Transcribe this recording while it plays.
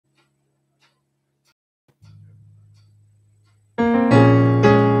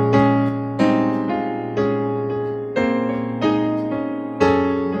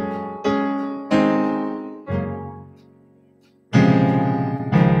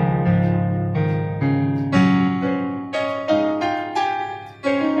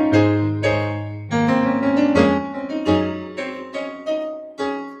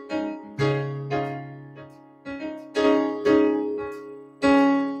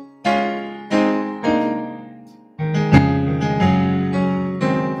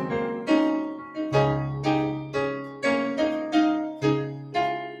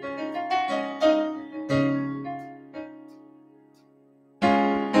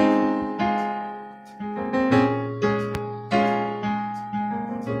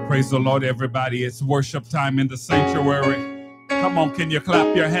Praise the Lord, everybody. It's worship time in the sanctuary. Come on, can you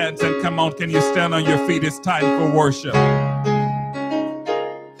clap your hands? And come on, can you stand on your feet? It's time for worship.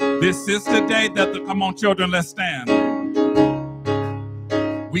 This is the day that come on, children, let's stand.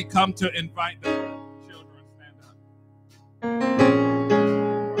 We come to invite the children. Stand up.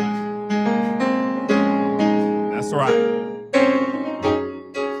 That's right.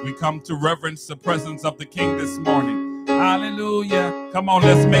 We come to reverence the presence of the King this morning. Hallelujah. Come on,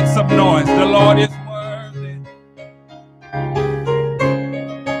 let's make some noise. The Lord is worthy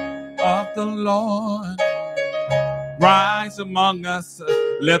of the Lord. Rise among us.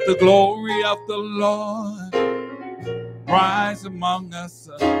 Let the glory of the Lord rise among us.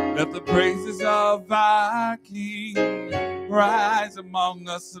 Let the praises of our King rise among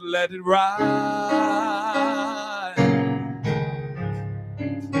us. Let it rise.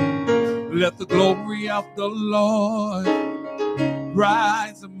 Let the glory of the Lord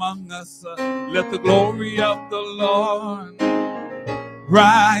rise among us. Let the glory of the Lord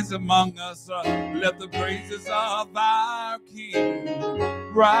rise among us. Let the praises of our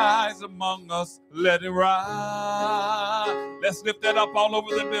King rise among us. Let it rise. Let's lift that up all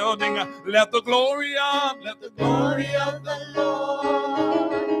over the building. Let the glory of the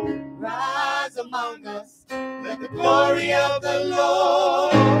Lord rise among us. Let the glory of the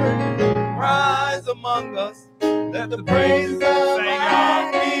Lord rise among us. Let the praises of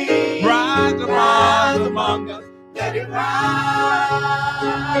our King rise among us. Let it rise.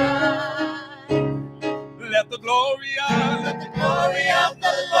 Let the glory of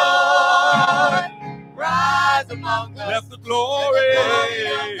the Lord rise among us. Let the glory of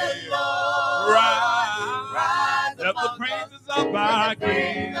the Lord rise. Let the praises of our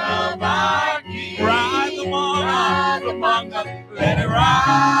King rise among us. Let it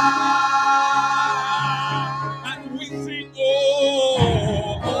rise. And we sing,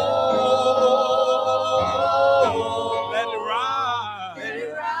 oh, let it rise. Let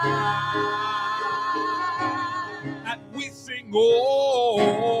it rise. And we sing,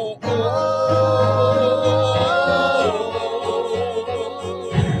 oh,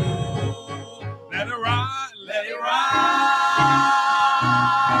 let it rise. Let it rise.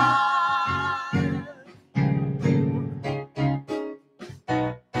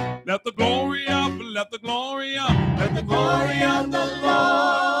 Let the glory of the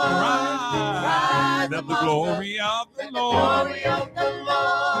Lord rise. Let the glory of the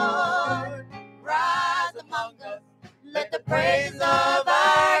Lord rise among us. Let the praise of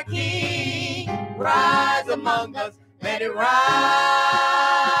our King rise among us. Let it rise.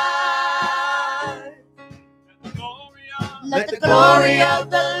 Let the glory of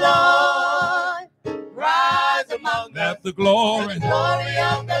the Lord rise among us. Let the glory of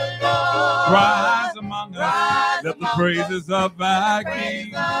the Lord rise among us. Let the praises of our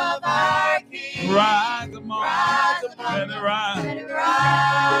King rise among us. Let it rise.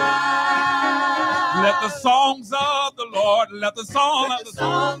 Let the songs of the Lord, let the songs of the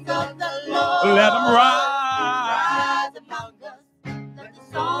Lord, let them rise among us. Let the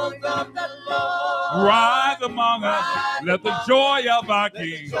songs of the Lord rise among us. Let the joy of our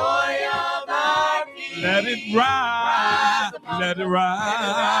King, let it rise. Let it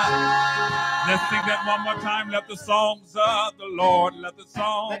rise. Let's sing that one more time. Let the songs of the Lord, let the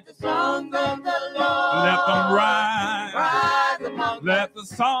songs of the Lord, let them rise. Let the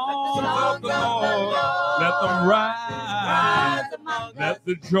songs of the Lord, let them rise. Let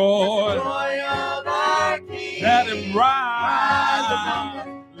the joy of our King, let it rise.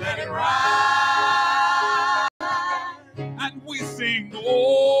 Let it rise. And we sing,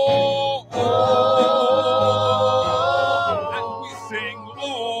 oh, oh. And we sing,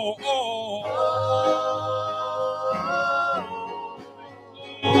 oh, oh.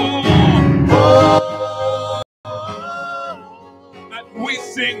 And we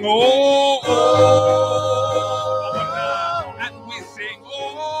sing, oh, oh. And we sing,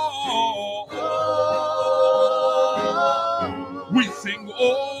 oh, oh. We sing,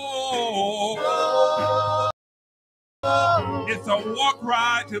 oh. It's a war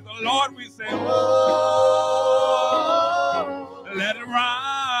cry to the Lord. We say, oh, let it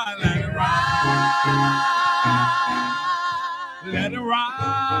rise, let it rise. Let it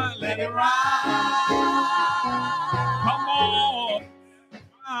rise, let it rise. Come on.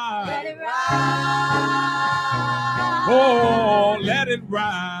 Let it rise. Oh, let it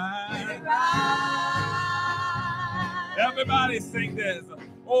rise. Let it rise. Everybody sing this.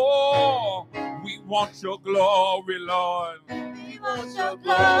 Oh, we want your glory, Lord. We want your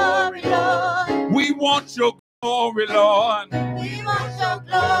glory, Lord. We want your glory, Lord. We want your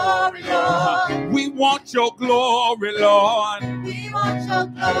glory, Lord. We want your glory, Lord. We want your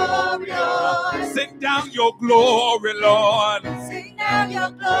glory, Lord. Send down your glory, Lord. Send down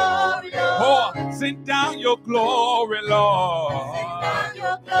your glory, Lord. Oh, send down your glory, Lord. Send down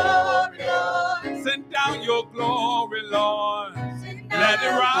your glory, Lord. Send down your glory, Lord. Send down Let it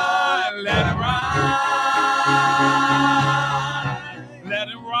your rise, glory. let it rise. Let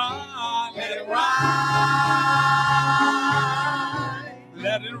it rise, let it rise.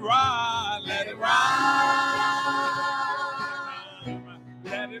 Let it rise, let it rise.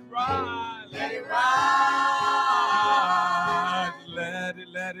 Let it rise, let it rise. Let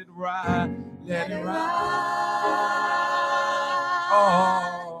it rise, let it rise.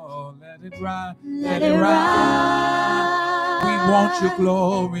 Oh, let it rise, let it rise. We want your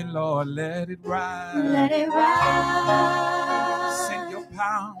glory, Lord. Let it rise. Let it rise. Send your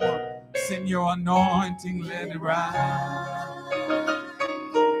power, send your anointing, let it rise.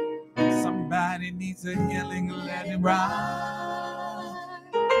 Somebody needs a healing, let it rise.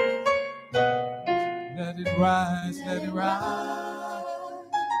 Let it rise, let it rise.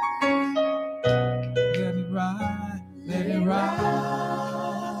 Let it rise, let it rise.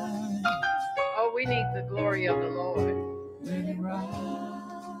 Oh, we need the glory of the Lord. Let it rise.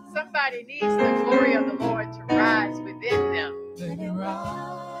 Somebody needs the glory of the Lord to rise within them. Let it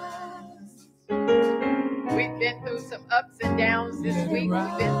rise. We've been through some ups and downs this week.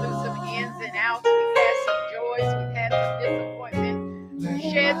 We've been through some ins and outs. We've had some joys. We've had some disappointment.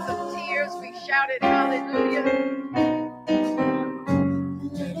 We shed some tears. We shouted hallelujah.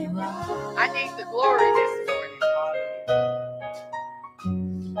 Let it rise. I need the glory this morning.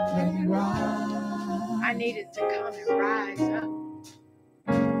 Let it rise. I need it to come and rise up.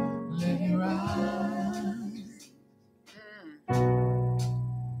 Let it rise.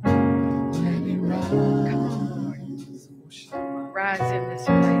 Let it rise. Come on, Lord. Rise in this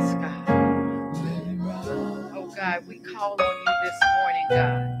place, God. Let it rise. Oh, God, we call on you this morning,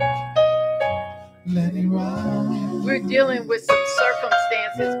 God. Let it rise. We're dealing with some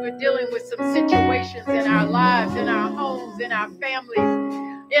circumstances. We're dealing with some situations in our lives, in our homes, in our families,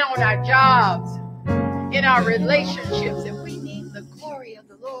 on our jobs, in our relationships. And we need the glory of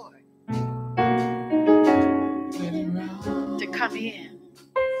the Lord Let it rise. to come in.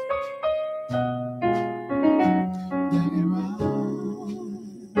 Let it rise.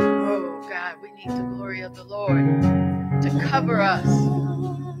 Oh, God, we need the glory of the Lord to cover us.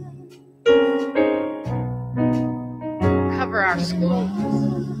 Cover our schools.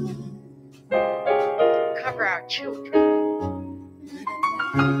 Cover our children.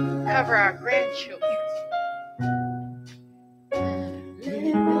 Cover our grandchildren.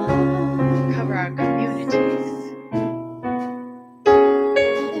 Cover our communities.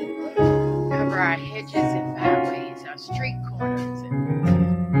 Cover our hedges and byways, our street corners, and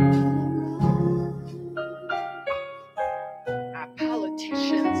our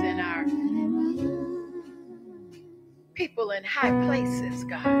politicians and our people in high places,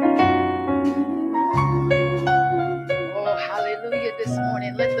 God. Oh, hallelujah this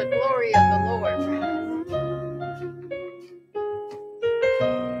morning. Let the glory of the Lord rise.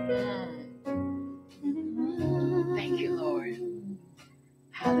 Thank you, Lord.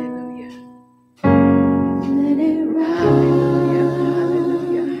 Hallelujah. Hallelujah.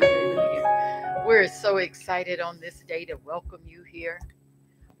 Hallelujah. Hallelujah. We're so excited on this day to welcome you here.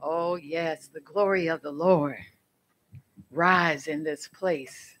 Oh, yes, the glory of the Lord rise in this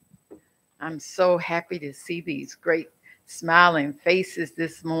place. I'm so happy to see these great smiling faces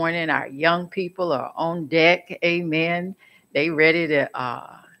this morning. Our young people are on deck. Amen. They ready to,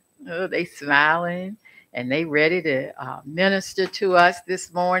 they smiling and they ready to minister to us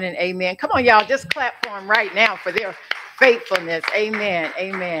this morning. Amen. Come on, y'all, just clap for them right now for their faithfulness. Amen.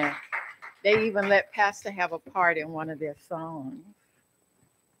 Amen. They even let Pastor have a part in one of their songs.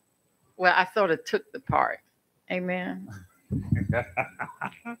 Well, I sort of took the part. Amen.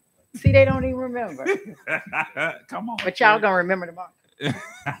 See, they don't even remember. Come on. But y'all gonna remember tomorrow.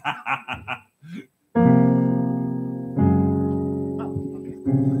 Oh,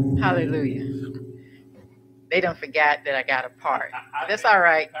 okay. Hallelujah. They don't forget that I got a part. That's all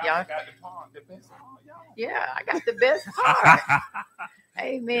right, y'all. Yeah, I got the best part.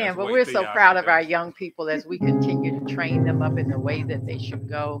 Amen. But we're so proud of our young people as we continue to train them up in the way that they should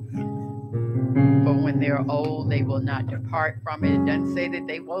go. For when they're old, they will not depart from it. It doesn't say that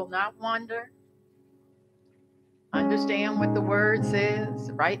they will not wander. Understand what the word says.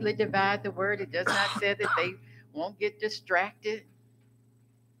 Rightly divide the word. It does not say that they won't get distracted.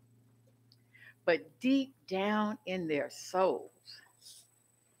 But deep down in their souls,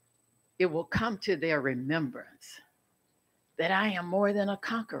 it will come to their remembrance that I am more than a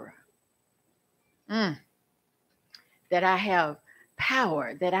conqueror. that I have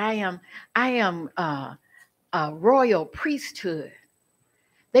power, that I am a royal priesthood.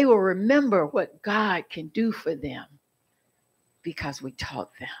 They will remember what God can do for them because we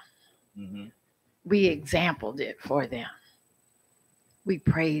taught them. Mm-hmm. We exampled it for them. We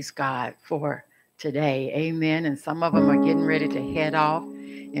praise God for today. Amen. And some of them are getting ready to head off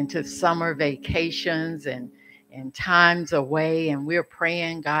into summer vacations and times away. And we're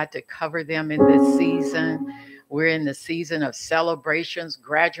praying God to cover them in this season. We're in the season of celebrations,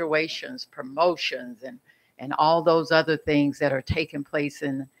 graduations, promotions, and all those other things that are taking place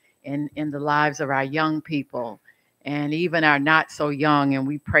in the lives of our young people and even our not so young. And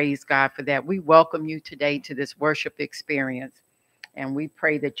we praise God for that. We welcome you today to this worship experience. And we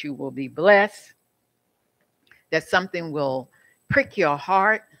pray that you will be blessed, that something will prick your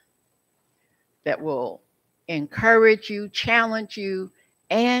heart, that will encourage you, challenge you,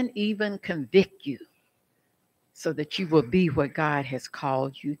 and even convict you so that you will be what God has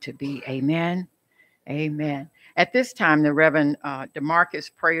called you to be. Amen. Amen. At this time, the Reverend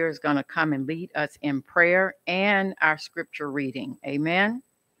DeMarcus Prayer is going to come and lead us in prayer and our scripture reading. Amen.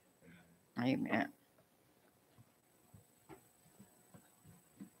 Amen.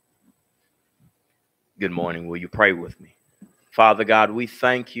 Good morning. Will you pray with me? Father God, we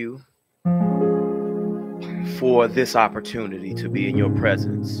thank you for this opportunity to be in your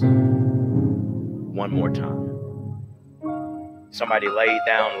presence one more time. Somebody laid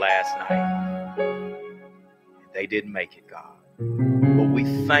down last night. They didn't make it, God. But we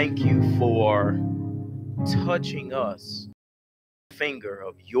thank you for touching us, finger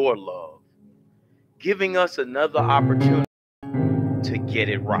of your love, giving us another opportunity to get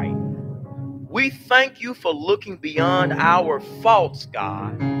it right. We thank you for looking beyond our faults,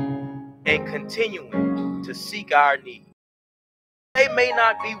 God, and continuing to seek our needs. They may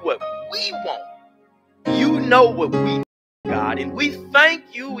not be what we want. You know what we need, God, and we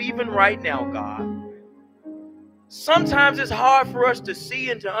thank you even right now, God. Sometimes it's hard for us to see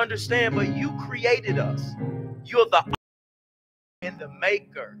and to understand, but you created us. You're the author and the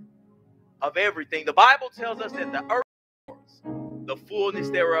maker of everything. The Bible tells us that the earth is yours, the fullness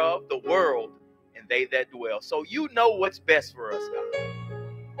thereof, the world, and they that dwell. So you know what's best for us, God.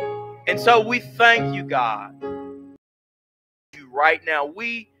 And so we thank you, God. Right now,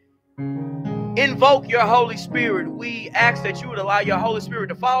 we invoke your Holy Spirit. We ask that you would allow your Holy Spirit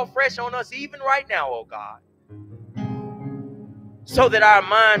to fall fresh on us even right now, oh God, so that our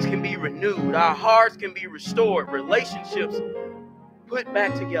minds can be renewed, our hearts can be restored, relationships put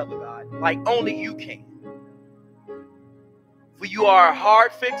back together, God, like only you can. For you are a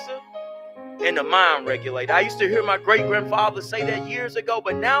heart fixer and a mind regulator. I used to hear my great-grandfather say that years ago,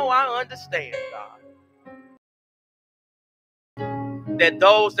 but now I understand, God, that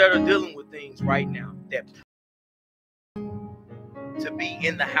those that are dealing with things right now, that to be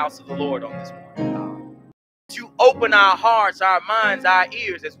in the house of the Lord on this morning, God. To open our hearts, our minds, our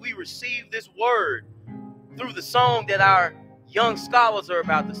ears as we receive this word through the song that our young scholars are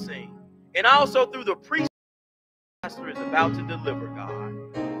about to sing, and also through the priest pastor is about to deliver, God.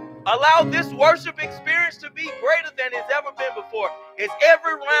 Allow this worship experience to be greater than it's ever been before, as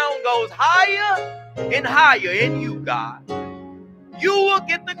every round goes higher and higher in you, God. You will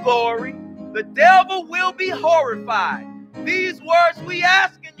get the glory. The devil will be horrified. These words we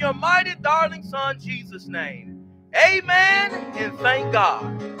ask in your mighty darling son, Jesus' name. Amen and thank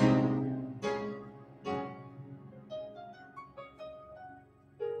God.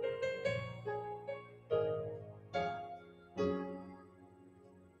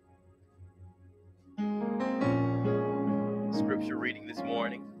 Scripture reading this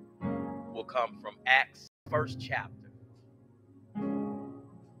morning will come from Acts 1st chapter.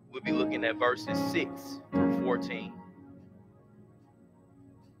 We'll be looking at verses 6 through 14.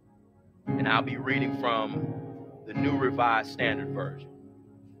 And I'll be reading from the New Revised Standard Version.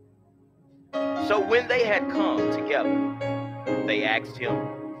 So when they had come together, they asked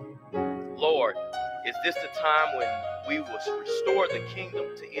him, Lord, is this the time when we will restore the kingdom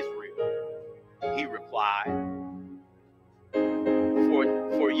to Israel? He replied,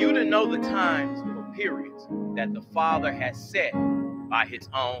 For you to know the times or periods that the Father has set by his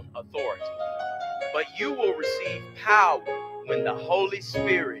own authority. But you will receive power when the Holy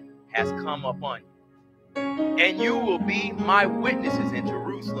Spirit has come upon you. And you will be my witnesses in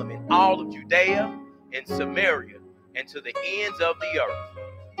Jerusalem, in all of Judea and Samaria, and to the ends of the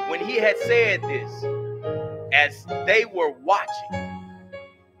earth. When he had said this, as they were watching,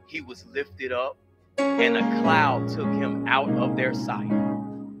 he was lifted up, and a cloud took him out of their sight.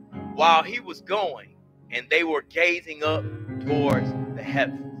 While he was going, and they were gazing up towards the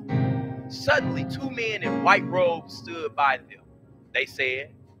heavens, Suddenly, two men in white robes stood by them. They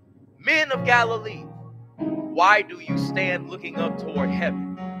said, "Men of Galilee, why do you stand looking up toward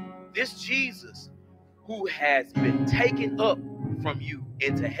heaven? This Jesus, who has been taken up from you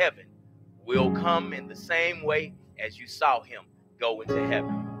into heaven, will come in the same way as you saw him go into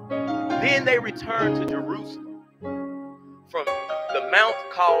heaven." Then they returned to Jerusalem from the mount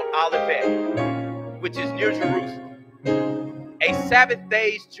called Olivet, which is near Jerusalem, a Sabbath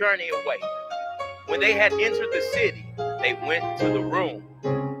day's journey away. When they had entered the city, they went to the room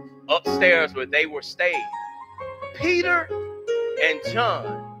upstairs where they were staying. Peter and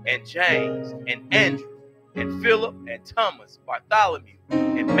John and James and Andrew and Philip and Thomas, Bartholomew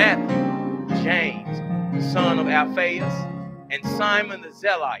and Matthew, James, son of Alphaeus, and Simon the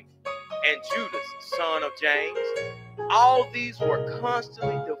Zealot, and Judas, son of James. All these were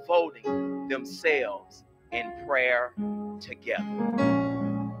constantly devoting themselves in prayer together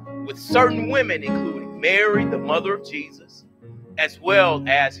with certain women, including Mary, the mother of Jesus, as well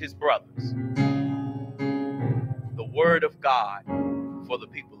as his brothers. The word of God for the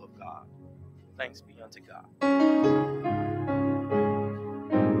people of God. Thanks be unto God.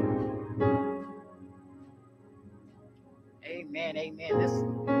 Amen.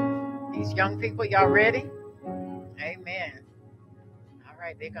 Amen. These young people, y'all ready? Amen. All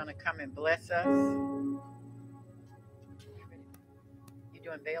right, they're going to come and bless us. You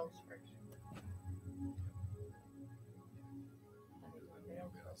doing bells first?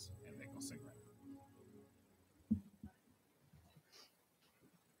 And they're gonna sing right.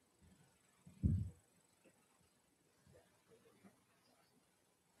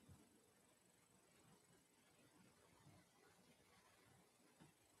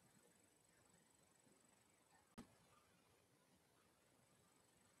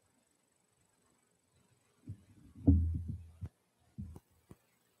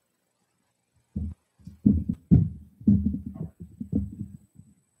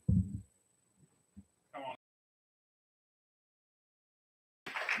 Come on.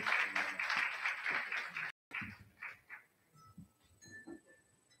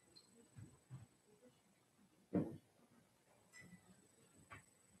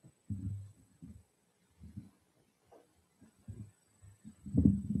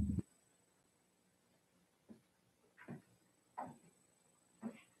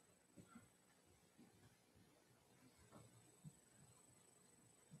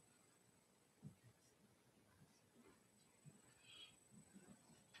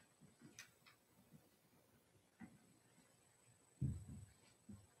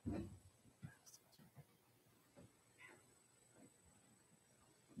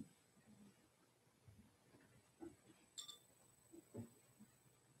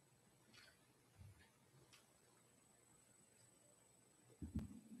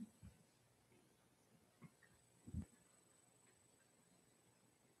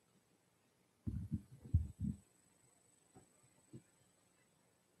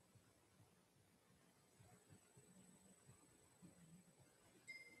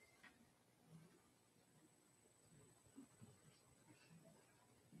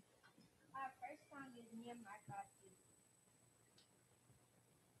 Our first song is Me and My God Too.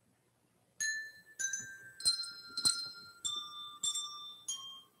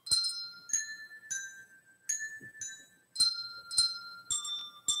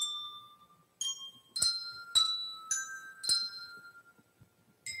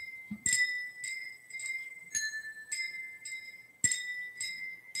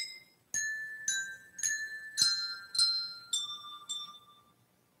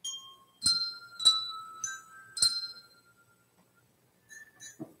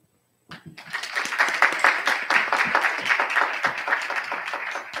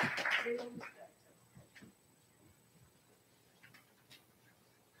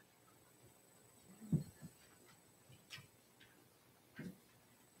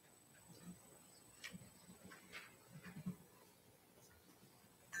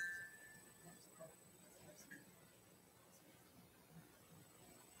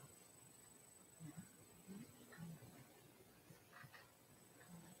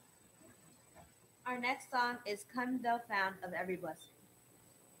 Our next song is Come Thou Fount of Every Blessing.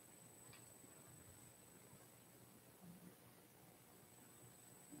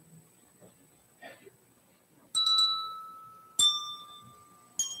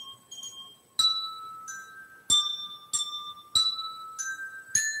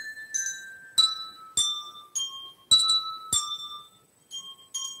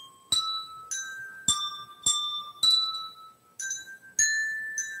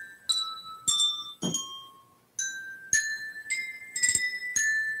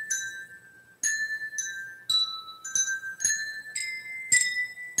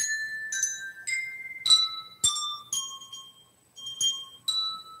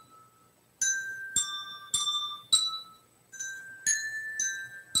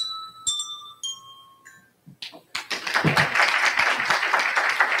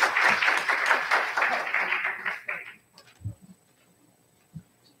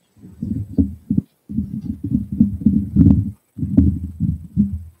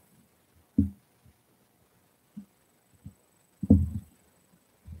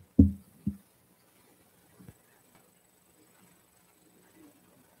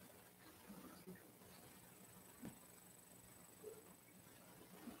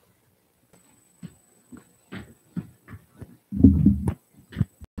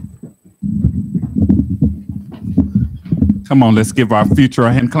 Come on, let's give our future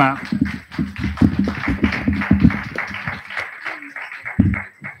a hand clap.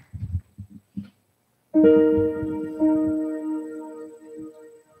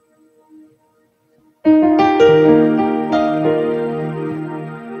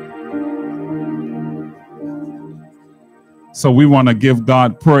 So we want to give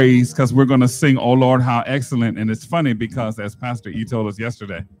God praise because we're going to sing, "Oh Lord, how excellent." And it's funny because, as Pastor E told us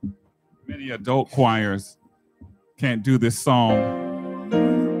yesterday, many adult choirs can't do this song.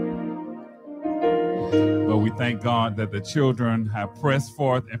 But we thank God that the children have pressed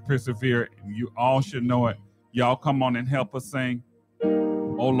forth and persevered. And you all should know it. Y'all come on and help us sing,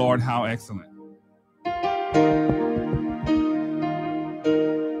 "Oh Lord, how excellent."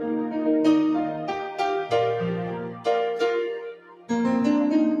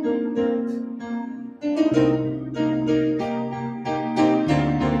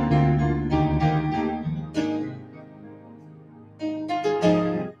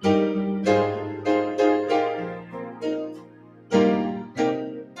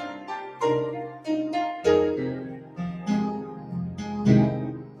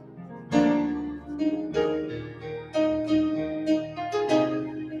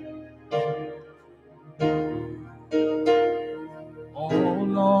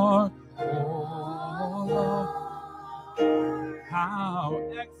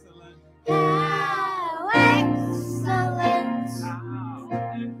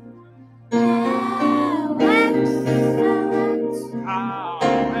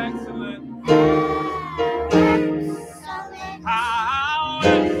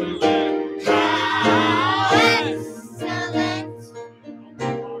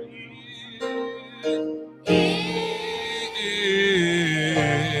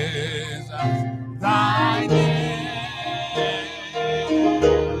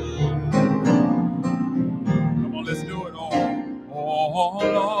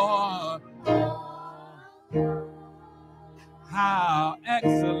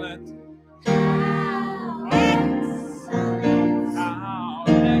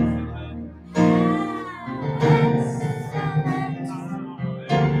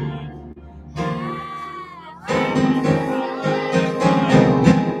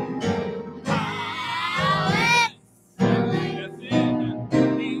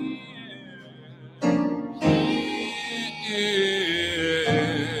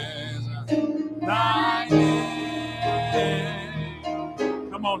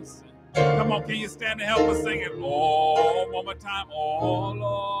 Come on, can you stand and help us sing it? Oh, one more time. Oh,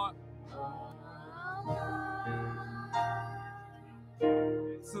 Lord.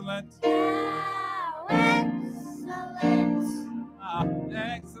 Excellent. How excellent. Excellent. How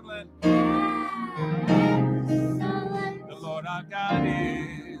excellent. The Lord our God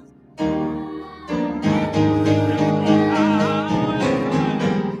is.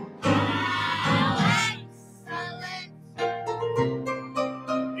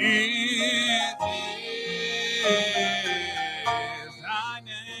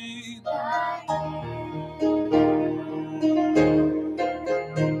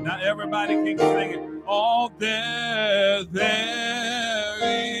 Everybody can sing it. Oh, there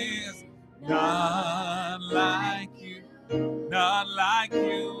is none like you, none like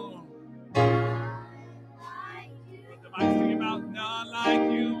you. Put the mic to your mouth. None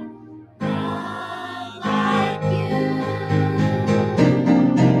like you, none like you.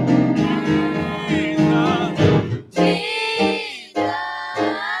 Jesus,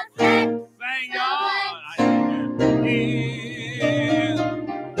 sing y'all.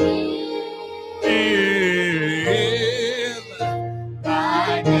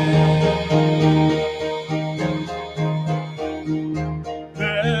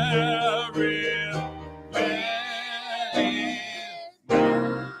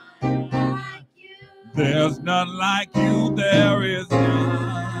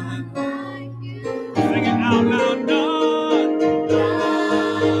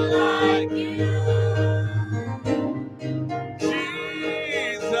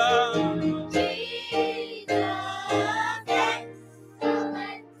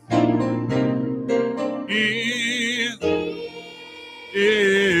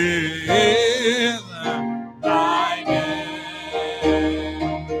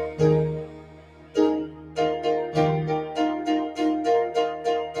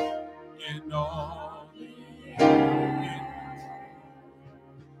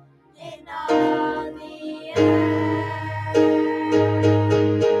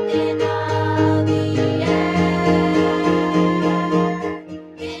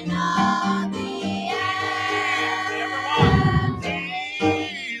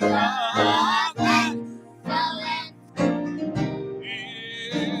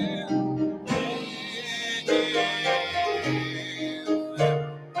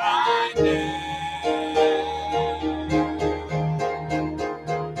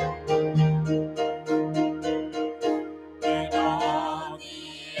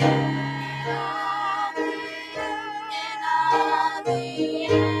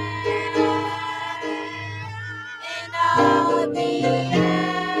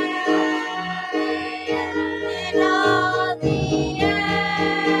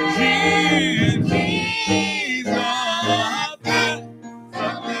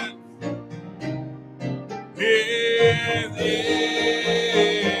 His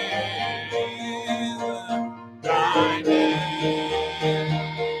is thy name.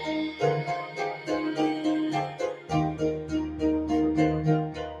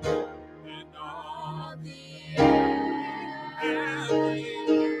 In all the earth,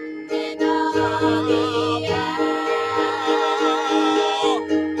 in all the earth,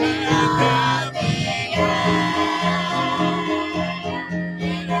 in all the earth,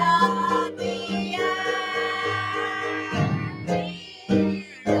 in all the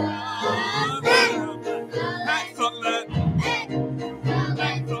excellent,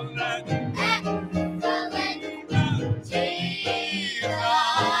 excellent,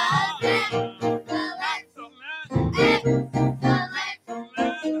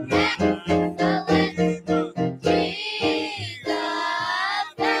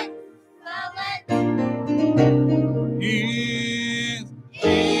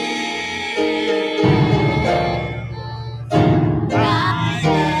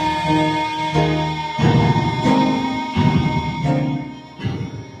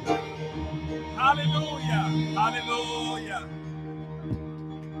 Hallelujah. Hallelujah.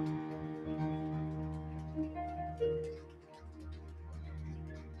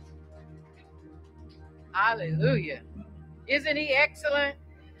 Hallelujah. Isn't he excellent?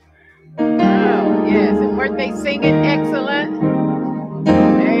 Oh, yes. And weren't they singing excellent?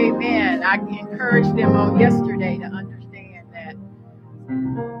 Amen. I encouraged them on yesterday to understand that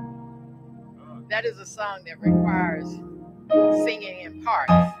that is a song that requires singing in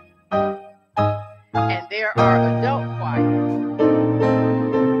parts. And there are adult choirs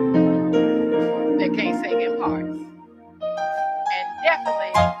that can't sing in parts. And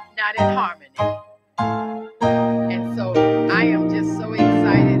definitely not in harmony. And so I am just so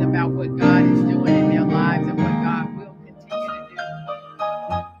excited about what God is doing in their lives and what God will continue to do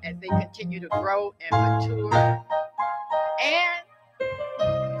as they continue to grow and mature and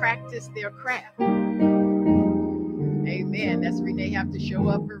practice their craft. Amen. That's when they have to show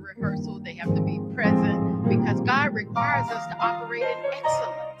up for rehearsal. They have to be present because God requires us to operate in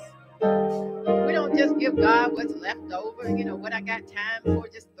excellence. We don't just give God what's left over, what I got time for,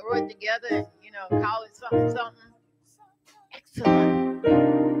 just throw it together and, call it something. Excellent.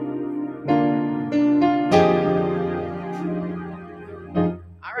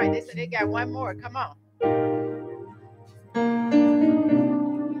 All right, they said they got one more. Come on.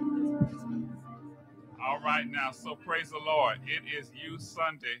 All right now, so praise the Lord. It is Youth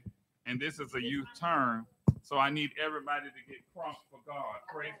Sunday, and this is a youth term. So I need everybody to get crunk for God.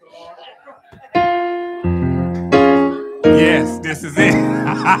 Praise the Lord. Yes, this is it.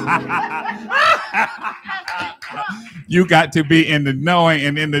 You got to be in the knowing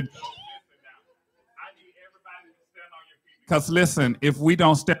and in the. I need everybody to stand on your feet. Because listen, if we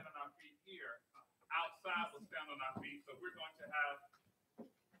don't stand on our feet here, outside we'll stand on our feet. So we're going to have.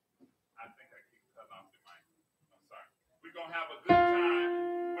 I think I keep cut off the mic. I'm sorry. We're going to have a good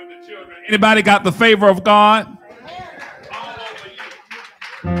time with the children. Anybody got the favor of God? All over you.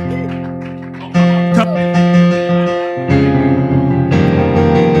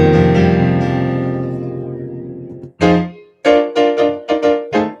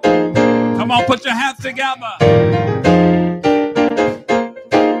 Come on, put your hands together.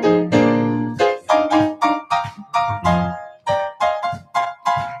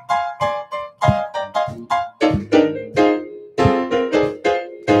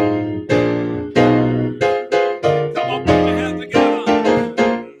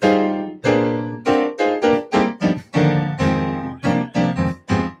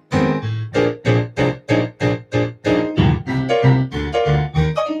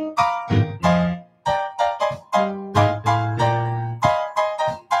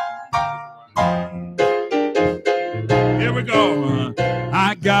 Here we go.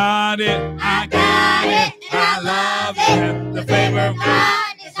 I got it. I got it. I love it. The favor of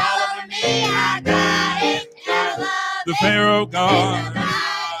God is all over me. I got it. I love it. The favor of God.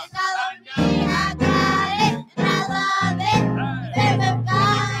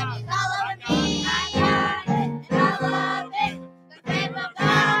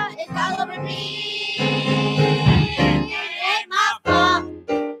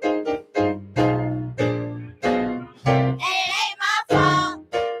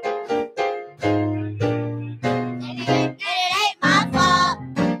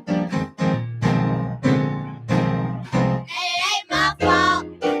 My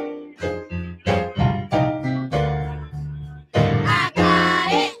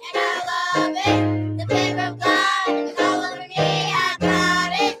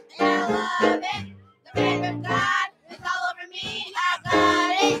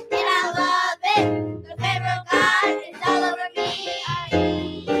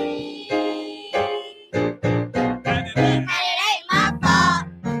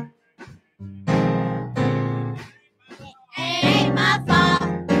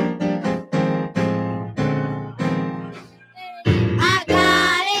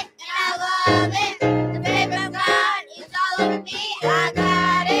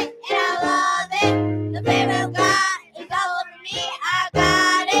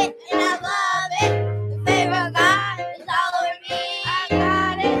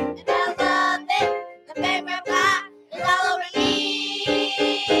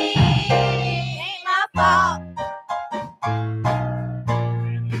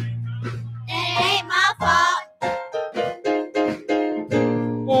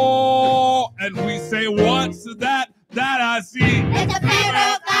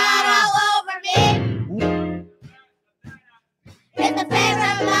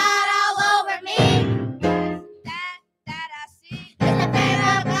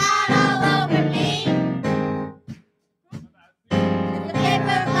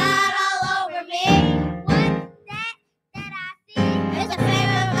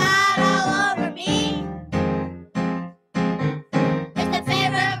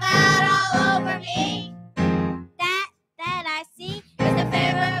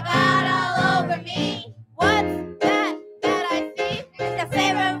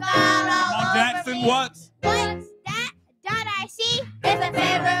What's that I see? It's the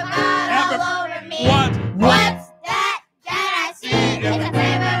favor of God all over me. What's that I see? It's the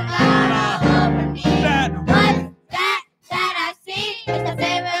favor of God all over me. that? That I see? It's the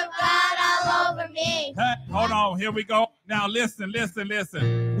favor of God all over me. Hey, hold on, here we go. Now listen.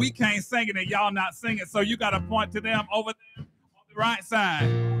 We can't sing it and y'all not singing, so you got to point to them over there on the right side.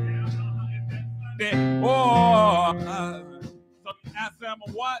 So ask them,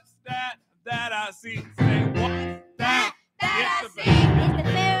 what's that I see? Say, what's that? I It's the see? It's the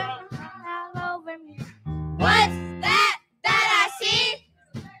favor of God all over me. What's that I see?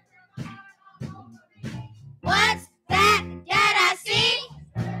 What's that I see?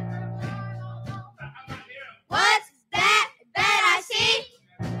 What's that I see?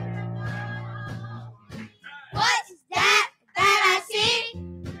 What's that I see?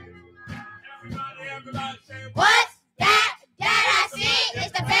 Everybody say, What's that I see?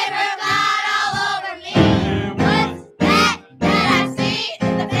 It's the favor of God all over me. What's that I see?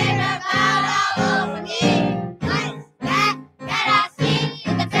 It's the favor of God all over me. What's that I see?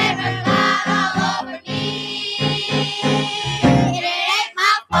 It's the favor of God all over me. And it ain't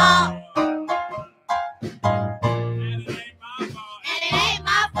my fault. and it ain't my fault. And it ain't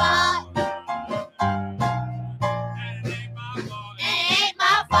my fault. And it ain't my fault. And it ain't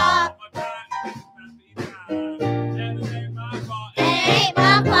my fault. And it ain't my fault. And it ain't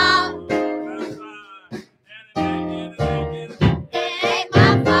my fault. That's right. And it ain't. And it ain't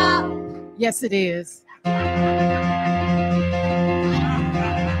my fault. Yes, it is. No,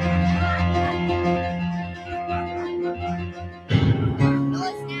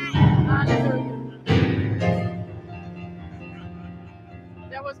 it's not.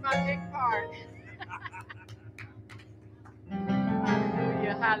 That was my big part.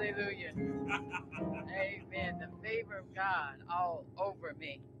 Hallelujah. Amen. The favor of God all over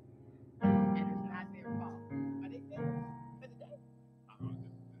me. And it's not their fault. Are they finished for the day?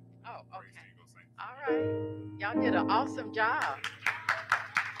 Oh, okay. All right. Y'all did an awesome job.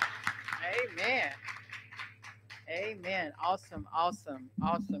 Amen. Amen. Awesome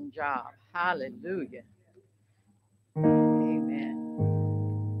job. Hallelujah. Amen.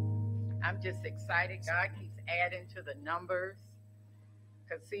 I'm just excited. God keeps adding to the numbers.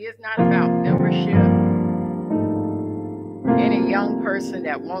 Because, see, it's not about membership. Any young person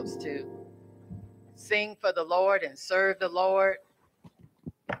that wants to sing for the Lord and serve the Lord,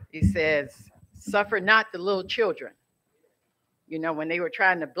 he says, suffer not the little children. You know, when they were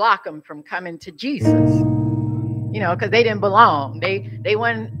trying to block them from coming to Jesus, you know, because they didn't belong. They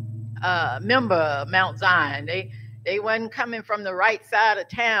weren't a member of Mount Zion. They wasn't coming from the right side of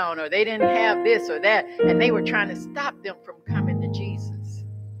town, or they didn't have this or that. And they were trying to stop them from coming to Jesus.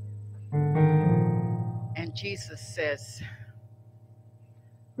 And Jesus says,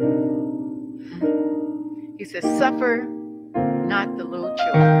 he says, suffer not the little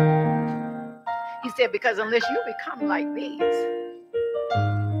children. He said, because unless you become like these,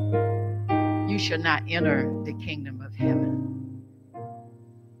 you shall not enter the kingdom of heaven.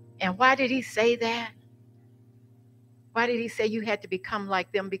 And why did he say that? Why did he say you had to become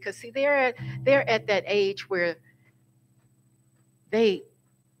like them? Because, see, they're at that age where they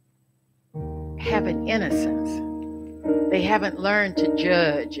have an innocence. They haven't learned to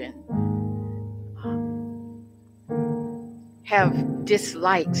judge and have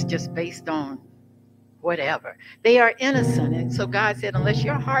dislikes just based on whatever. They are innocent. And so God said, unless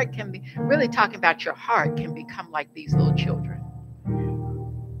your heart can be, really talking about your heart, can become like these little children,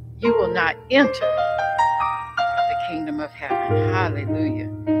 you will not enter the kingdom of heaven. Hallelujah.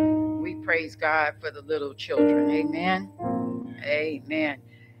 We praise God for the little children. Amen. Amen.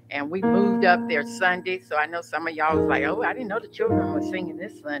 And we moved up there Sunday. So I know some of y'all was like, oh, I didn't know the children were singing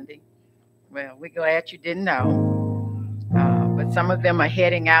this Sunday. Well, we're glad you didn't know. But some of them are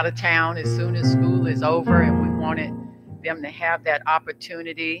heading out of town as soon as school is over. And we wanted them to have that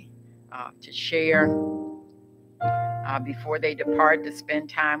opportunity to share before they depart, to spend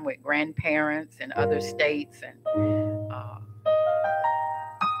time with grandparents in other states and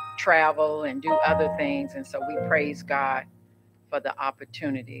travel and do other things. And so we praise God for the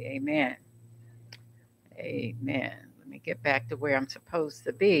opportunity. Amen. Amen. Let me get back to where I'm supposed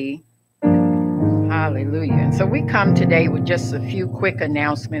to be. Hallelujah. And so we come today with just a few quick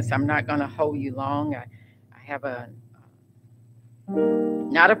announcements. I'm not going to hold you long. I have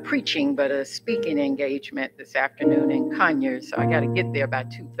not a preaching, but a speaking engagement this afternoon in Conyers. So I got to get there by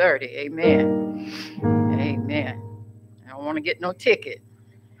 2:30. Amen. Amen. I don't want to get no ticket.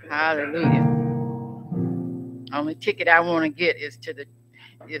 Hallelujah. Only ticket I want to get is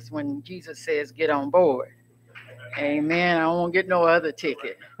when Jesus says get on board. Amen. I don't want to get no other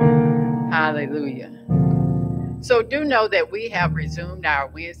ticket. Hallelujah. So do know that we have resumed our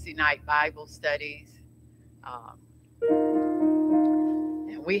Wednesday night Bible studies.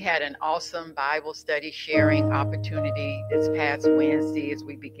 And we had an awesome Bible study sharing opportunity this past Wednesday as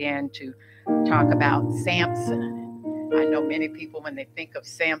we began to talk about Samson. I know many people, when they think of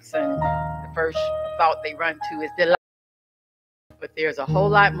Samson, the first thought they run to is Delilah. But there's a whole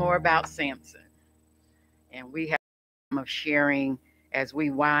lot more about Samson. And we have of sharing as we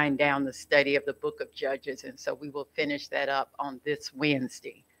wind down the study of the book of Judges. And so we will finish that up on this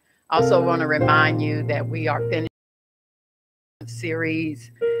Wednesday. Also want to remind you that we are finishing the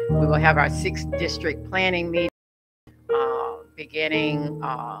series. We will have our 6th district planning meeting beginning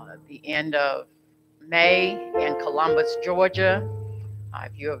the end of May in Columbus, Georgia.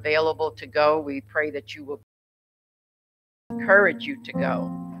 If you're available to go, we pray that you will encourage you to go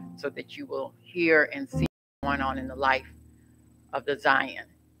so that you will hear and see what's going on in the life of the Zion.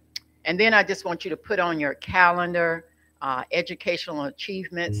 And then I just want you to put on your calendar, Educational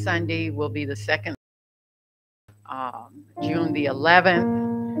Achievement Sunday will be the 2nd, June the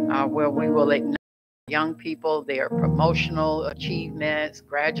 11th, where we will ignite young people, their promotional achievements,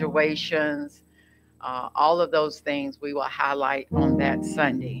 graduations, all of those things we will highlight on that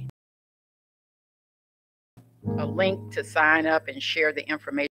Sunday. A link to sign up and share the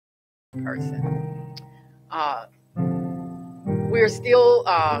information in person. We're still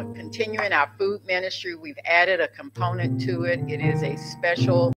continuing our food ministry. We've added a component to it. It is a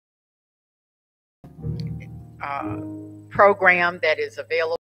special program that is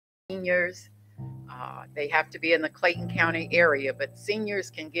available to seniors. They have to be in the Clayton County area, but seniors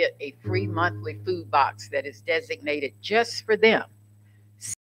can get a free monthly food box that is designated just for them.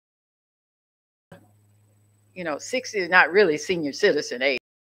 60 is not really senior citizen age,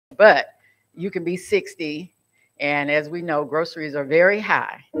 but you can be 60. And as we know, groceries are very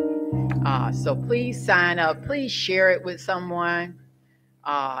high. So please sign up. Please share it with someone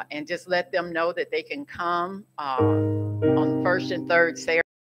and just let them know that they can come on 1st and 3rd Saturday,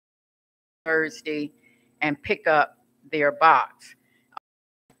 Thursday, and pick up their box.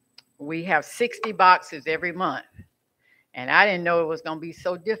 We have 60 boxes every month. And I didn't know it was going to be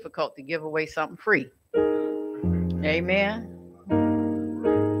so difficult to give away something free. Amen.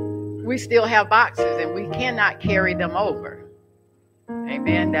 We still have boxes and we cannot carry them over.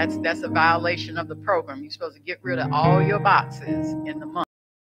 Amen. That's a violation of the program. You're supposed to get rid of all your boxes in the month.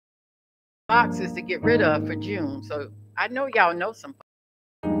 Boxes to get rid of for June. So I know y'all know some,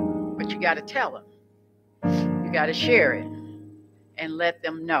 but you got to tell them. You got to share it and let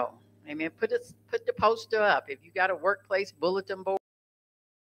them know. Amen. Put the poster up. If you got a workplace bulletin board,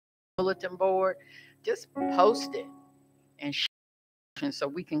 just post it and share it so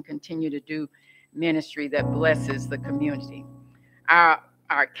we can continue to do ministry that blesses the community.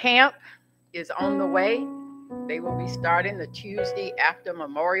 Our camp is on the way. They will be starting the Tuesday after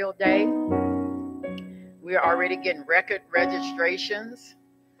Memorial Day. We're already getting record registrations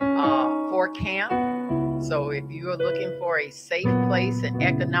for camp. So if you are looking for a safe place, an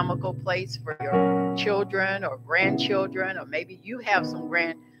economical place for your children or grandchildren, or maybe you have some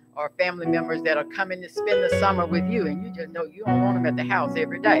or family members that are coming to spend the summer with you and you just know you don't want them at the house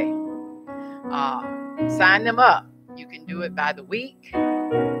every day, sign them up. You can do it by the week.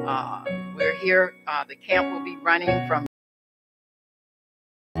 We're here. The camp will be running from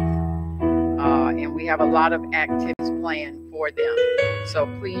and we have a lot of activities planned for them. So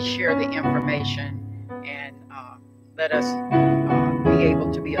please share the information and let us be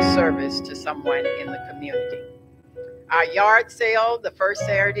able to be a service to someone in the community. Our yard sale, the first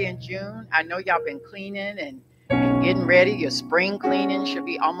Saturday in June. I know y'all been cleaning and getting ready. Your spring cleaning should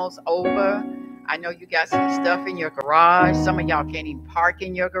be almost over. I know you got some stuff in your garage. Some of y'all can't even park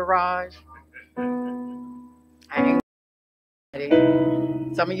in your garage. I ain't ready.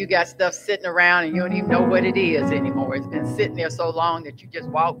 Some of you got stuff sitting around and you don't even know what it is anymore. It's been sitting there so long that you just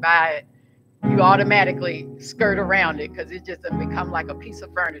walk by it. You automatically skirt around it because it just become like a piece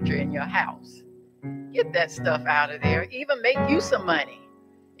of furniture in your house. Get that stuff out of there. Even make you some money.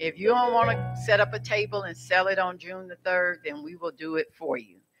 If you don't want to set up a table and sell it on June the 3rd, then we will do it for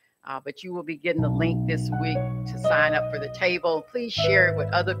you. But you will be getting the link this week to sign up for the table. Please share it with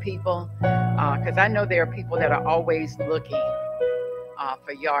other people because I know there are people that are always looking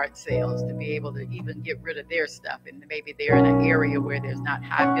for yard sales to be able to even get rid of their stuff. And maybe they're in an area where there's not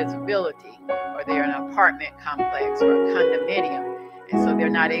high visibility, or they're in an apartment complex or a condominium. And so they're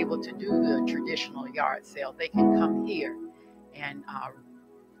not able to do the traditional yard sale. They can come here and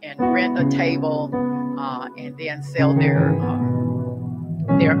rent a table and then sell their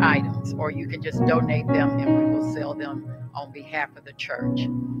items, or you can just donate them and we will sell them on behalf of the church.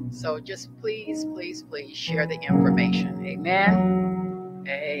 So just please, please, please share the information. Amen.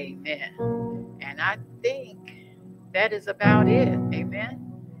 Amen. And I think that is about it. Amen.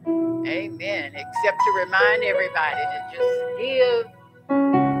 Amen. Except to remind everybody to just give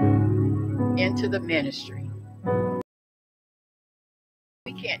into the ministry.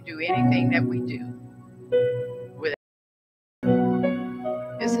 We can't do anything that we do without.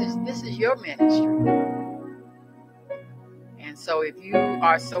 This is your ministry. And so if you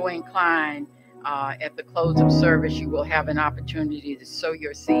are so inclined, at the close of service, you will have an opportunity to sow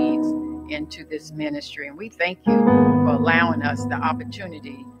your seeds into this ministry. And we thank you for allowing us the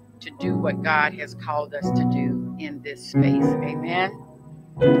opportunity to do what God has called us to do in this space. Amen.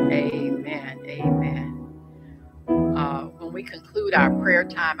 Amen. Amen. When we conclude our prayer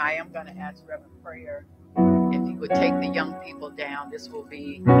time, I am going to ask Reverend Prayer if he would take the young people down. This will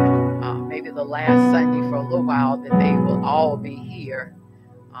be maybe the last Sunday for a little while that they will all be here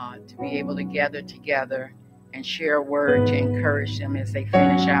to be able to gather together and share a word to encourage them as they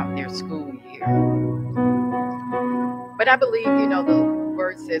finish out their school year. But I believe, the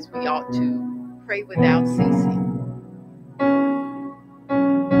word says we ought to pray without ceasing.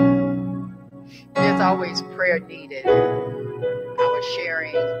 There's always prayer needed. I was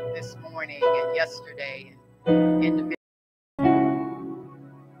sharing this morning and yesterday individuals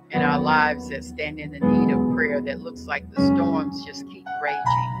in our lives that stand in the need of prayer that looks like the storms just keep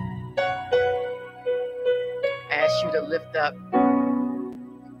raging. I ask you to lift up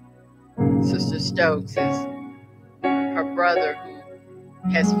Sister Stokes, as her brother who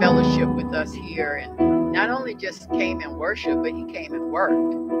has fellowship with us here and not only just came and worshiped, but he came and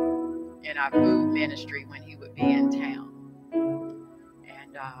worked in our food ministry when he would be in town.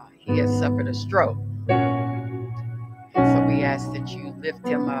 And he has suffered a stroke. And so we ask that you lift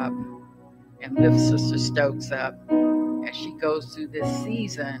him up and lift Sister Stokes up as she goes through this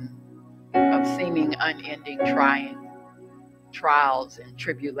season of seeming unending trials and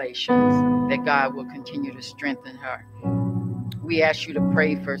tribulations, that God will continue to strengthen her. We ask you to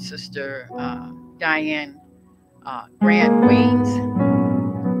pray for Sister Diane Grant Weems.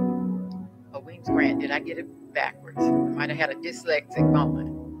 Weems Grant, did I get it backwards? I might have had a dyslexic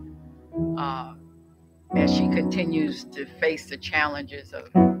moment. As she continues to face the challenges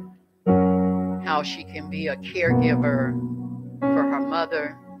of how she can be a caregiver for her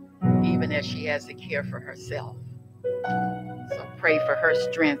mother, even as she has to care for herself. So pray for her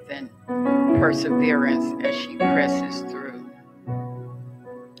strength and perseverance as she presses through.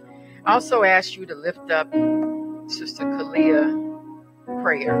 I also ask you to lift up Sister Kalia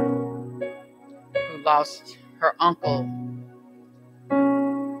Prayer, who lost her uncle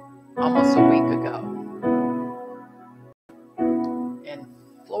almost a week ago in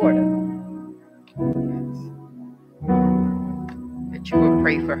Florida. Yes. That you would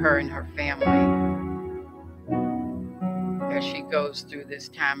pray for her and her family as she goes through this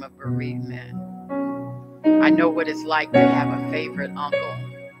time of bereavement. I know what it's like to have a favorite uncle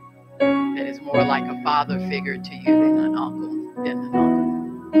that is more like a father figure to you than an uncle.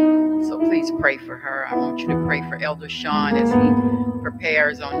 So please pray for her. I want you to pray for Elder Sean as he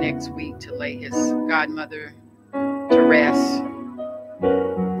prepares on next week to lay his godmother to rest.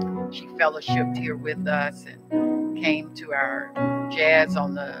 She fellowshipped here with us and came to our jazz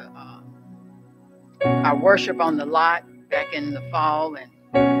on the our worship on the lot back in the fall, and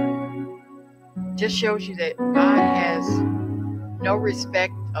just shows you that God has no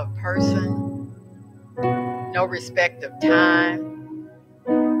respect of person, no respect of time,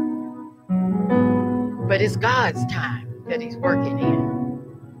 but it's God's time that he's working in.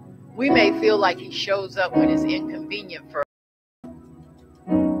 We may feel like he shows up when it's inconvenient for us,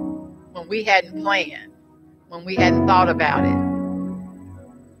 when we hadn't planned, when we hadn't thought about it.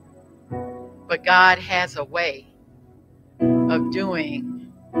 But God has a way of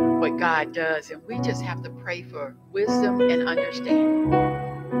doing what God does, and we just have to pray for wisdom and understanding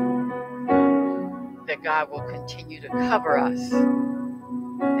that God will continue to cover us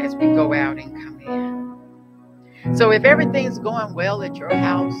as we go out and come in. So if everything's going well at your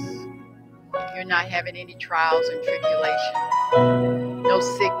house, if you're not having any trials and tribulations, no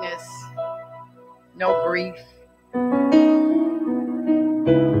sickness, no grief.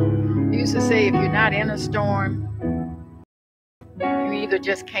 I used to say if you're not in a storm, you either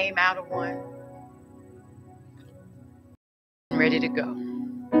just came out of one, ready to go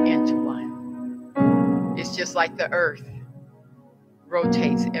into one. It's just like the earth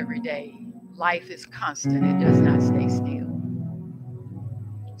rotates every day. Life is constant. It does not stay still.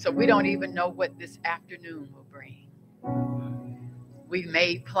 So we don't even know what this afternoon will bring. We've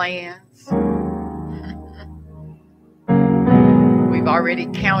made plans. We've already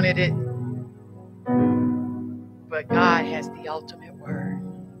counted it. But God has the ultimate word.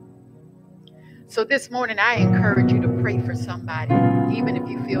 So this morning, I encourage you to pray for somebody, even if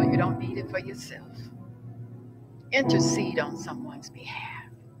you feel you don't need it for yourself. Intercede on someone's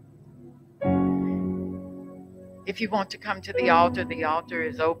behalf. If you want to come to the altar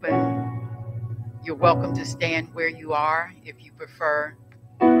is open. You're welcome to stand where you are if you prefer.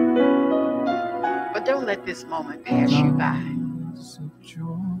 But don't let this moment pass you by.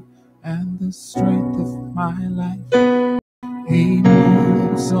 And the strength of my life, He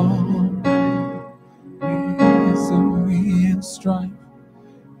moves on misery and strife.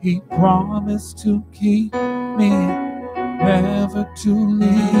 He promised to keep me, never to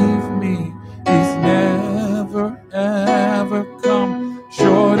leave me. He's never ever come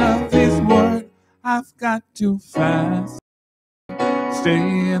short of His word. I've got to fast, stay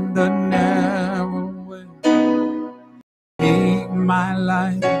in the narrow way, keep my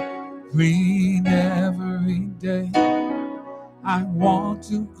life clean every day. I want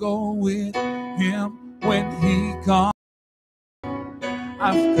to go with Him when He comes.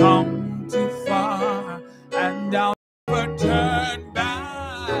 I've come too far and I'll never turn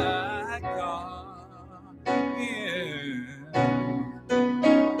back. God, yeah.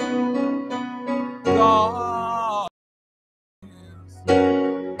 God is.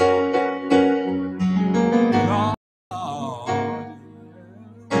 God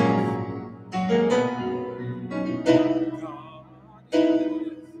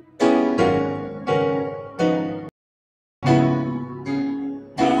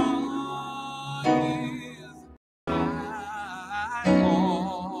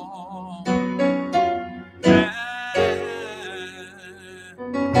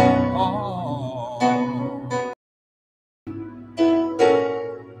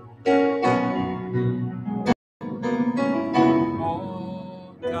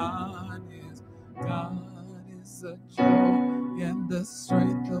a joy and the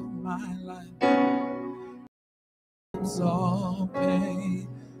strength of my life. All pain,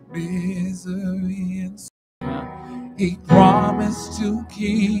 misery, and sorrow. He promised to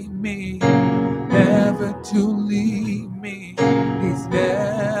keep me, never to leave me. He's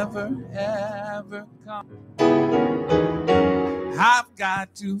never ever come. I've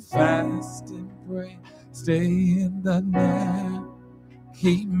got to fast and pray, stay in the net,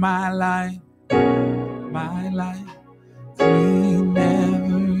 keep my life clean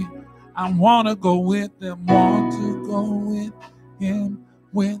every. I want to go with Him, want to go with Him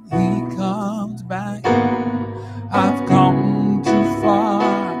when He comes back. I've come too far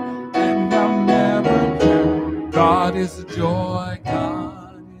and I'll never turn. God is a joy,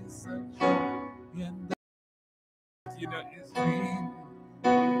 God is a joy, and the, you know, it's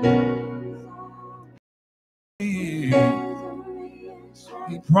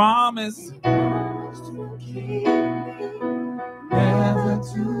He promised never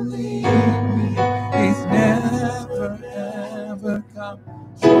to leave me. He's never ever come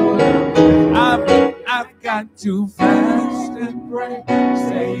short of. I've got to fast and pray,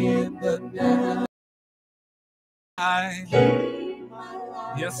 stay in the night.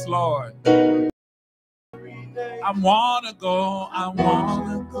 Yes, Lord. I wanna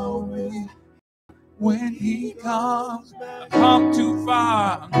go with when He comes. I come too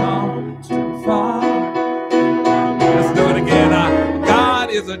far, Let's do it again. God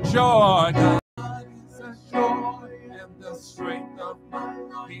is a joy. God is a joy and the strength of my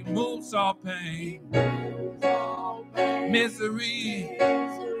life. He moves all pain, misery.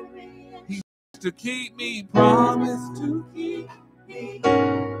 He wants to keep me, promised to keep me,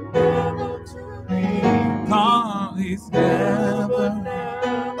 never to leave. Come, He's never.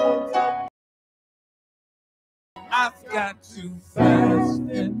 I've got to fast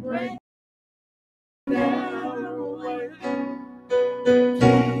and pray.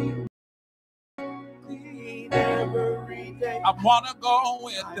 I want to go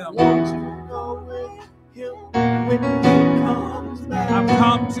with Him. When He comes back. I've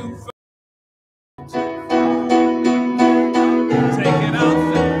come too far. Take it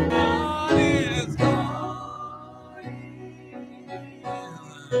out there. God is.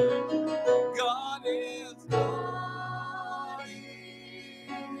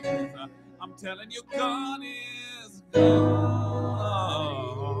 I'm telling you, God is God.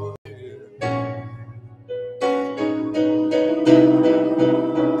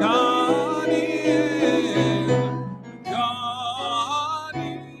 God is. God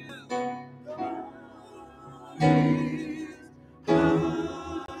is. God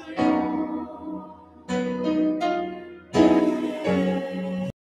is.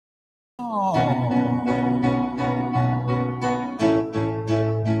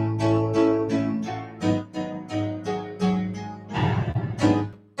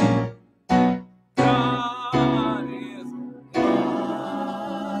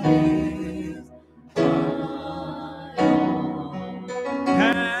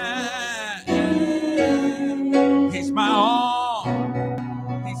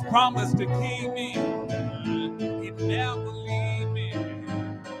 to keep me. He never leave me.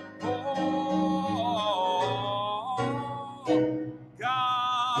 Oh,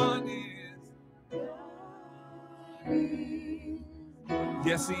 God is.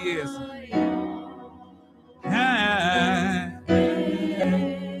 Yes, He is. And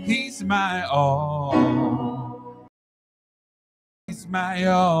He's my all. He's my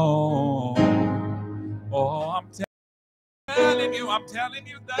all. Oh, I'm telling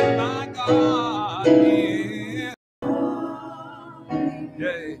you that my God is.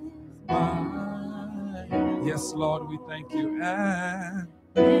 Yeah. Yes, Lord, we thank you.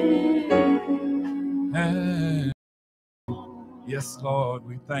 And yes, Lord,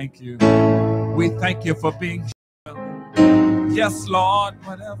 we thank you. We thank you for being here. Yes, Lord,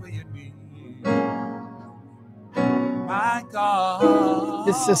 whatever you need. My God.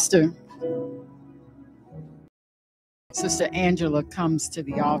 This Sister Angela comes to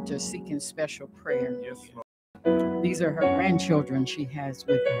the altar seeking special prayer. Yes, Lord. These are her grandchildren she has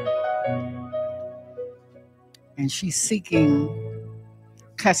with her. And she's seeking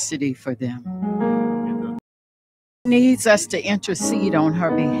custody for them. Needs us to intercede on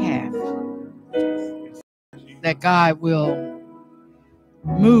her behalf. That God will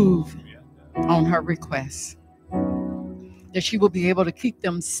move on her requests. That she will be able to keep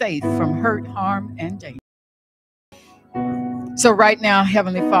them safe from hurt, harm, and danger. So right now,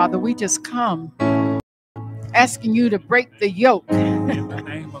 Heavenly Father, we just come asking you to break the yoke In the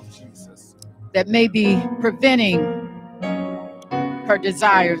name of Jesus. that may be preventing her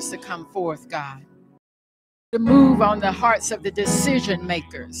desires to come forth, God. To move on the hearts of the decision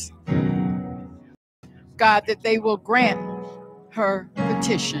makers. God, that they will grant her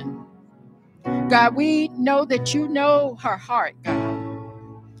petition. God, we know that you know her heart, God.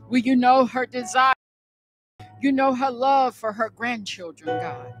 You know her desire. You know her love for her grandchildren,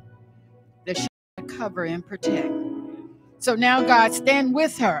 God. That she will cover and protect. So now, God, stand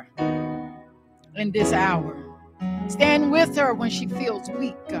with her in this hour. Stand with her when she feels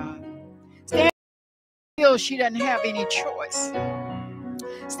weak, God. Stand when she feels she doesn't have any choice.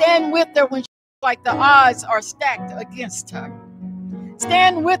 Stand with her when she feels like the odds are stacked against her.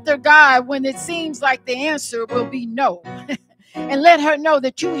 Stand with her, God, when it seems like the answer will be no. And let her know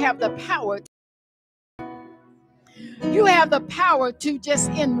that you have the power. You have the power to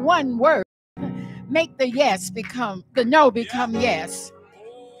just in one word make the no become yes.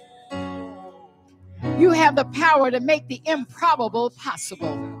 You have the power to make the improbable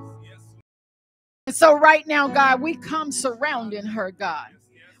possible. And so right now, God, we come surrounding her, God.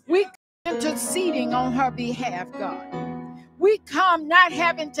 We come interceding on her behalf, God. We come not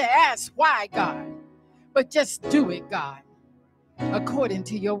having to ask why, God, but just do it, God, according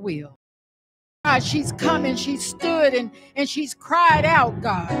to your will. God, she's come and she stood and she's cried out,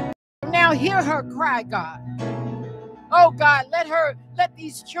 God. Now hear her cry, God. Oh, God, let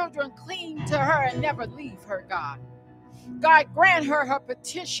these children cling to her and never leave her, God. God, grant her her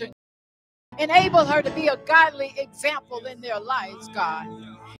petition. Enable her to be a godly example in their lives, God.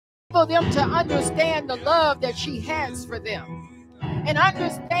 Enable them to understand the love that she has for them. And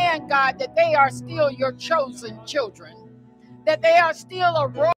understand, God, that they are still your chosen children. That they are still a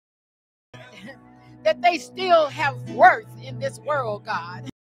royal, that they still have worth in this world, God.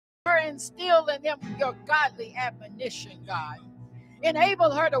 Instill in them your godly admonition, God.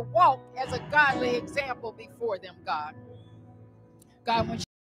 Enable her to walk as a godly example before them, God. God, when she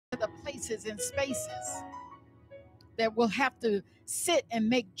gets to the places and spaces that will have to sit and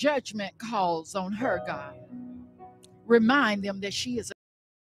make judgment calls on her, God, remind them that she is.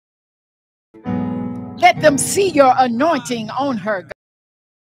 Let them see your anointing on her,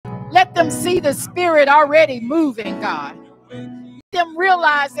 God. Let them see the Spirit already moving, God. Let them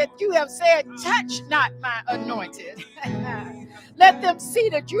realize that you have said, touch not my anointed. Let them see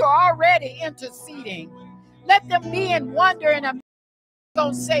that you are already interceding. Let them be in wonder, and I'm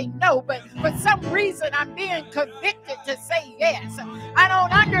going to say no, but for some reason I'm being convicted to say yes. I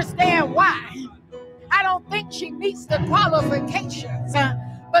don't understand why. I don't think she meets the qualifications,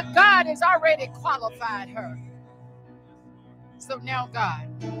 but God has already qualified her. So now, God,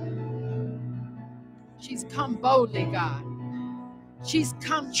 she's come boldly, God. She's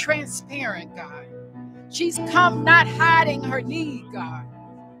come transparent, God. She's come not hiding her need, God.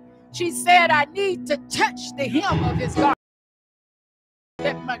 She said, I need to touch the hem of his garment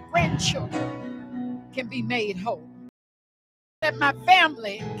that my grandchildren can be made whole, that my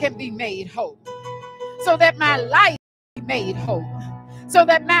family can be made whole, so that my life can be made whole, so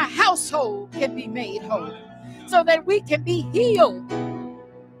that my household can be made whole, so that we can be healed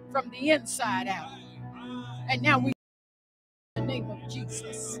from the inside out. And now we, in the name of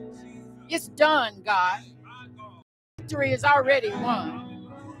Jesus, It's done, God. Victory is already won.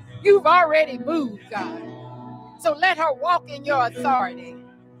 You've already moved, God. So let her walk in your authority.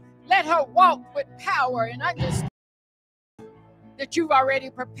 Let her walk with power and understand that you've already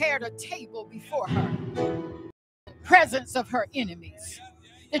prepared a table before her, in the presence of her enemies,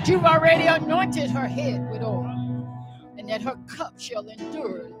 that you've already anointed her head with oil, and that her cup shall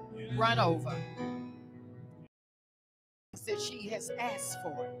endure run over. That she has asked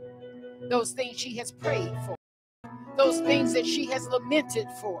for, those things she has prayed for, those things that she has lamented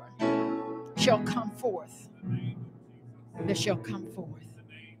for shall come forth. They shall come forth.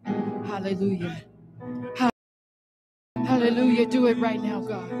 Hallelujah. Hallelujah. Do it right now,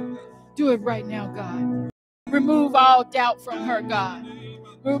 God. Do it right now, God. Remove all doubt from her, God.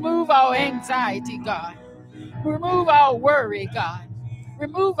 Remove all anxiety, God. Remove all worry, God.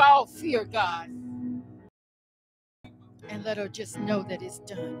 Remove all fear, God. And let her just know that it's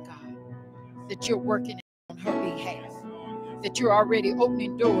done, God. That you're working on her behalf. That you're already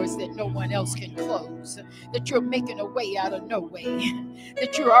opening doors that no one else can close. That you're making a way out of no way.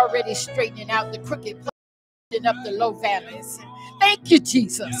 That you're already straightening out the crooked places and up the low valleys. Thank you,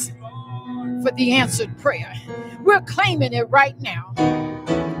 Jesus, for the answered prayer. We're claiming it right now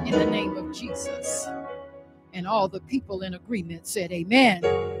in the name of Jesus. And all the people in agreement said amen,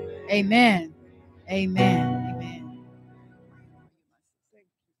 amen, amen, amen.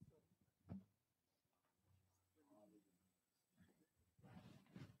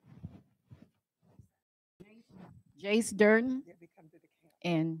 Jace Durden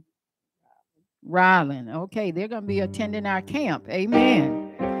and Ryland. Okay, they're going to be attending our camp.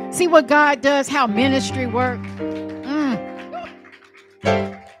 Amen. See what God does, how ministry works.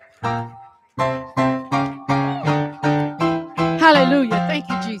 Hallelujah. Thank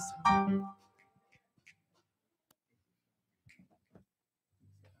you, Jesus.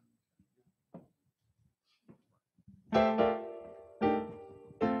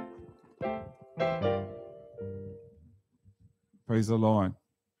 Praise the Lord.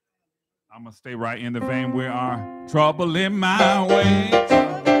 I'm going to stay right in the vein where our trouble in my way.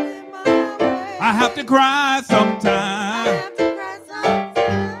 I have to cry sometimes.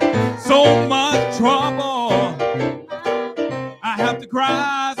 So much trouble. I have to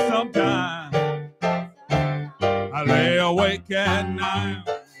cry sometimes. I lay awake at night.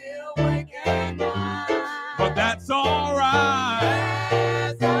 But that's all right.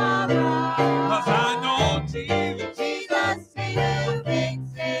 'Cause I know Jesus.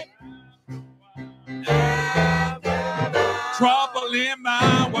 Trouble in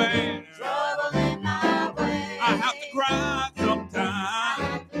my way. I have to cry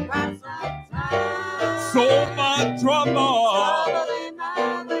sometimes. So much trouble.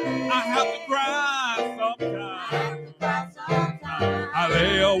 I have to cry sometimes. I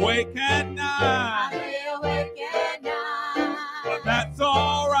lay awake at night. But that's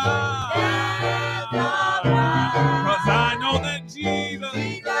all right. 'Cause I know that Jesus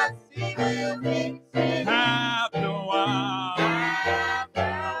after a while.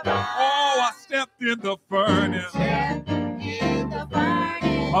 Oh, I stepped in the furnace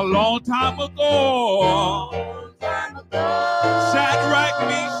a long time ago. Shadrach,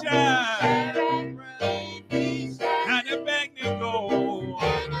 Meshach, and Abednego.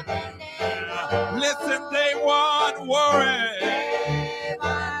 Listen, they weren't worried.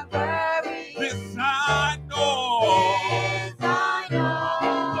 This I know.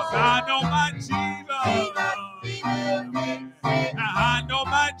 'Cause I know my Jesus. I know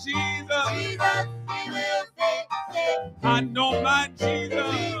my Jesus. I know my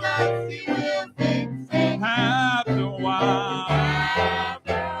Jesus. After a while.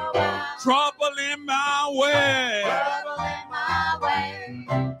 Trouble in my way.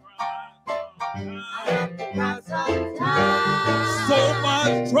 So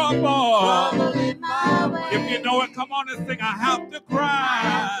much trouble. If you know it, come on and sing. I have to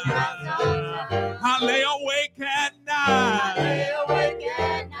cry. I lay awake at night.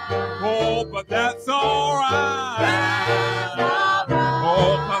 Oh, but that's all right.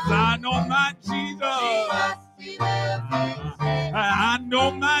 Oh, 'cause I know my Jesus. I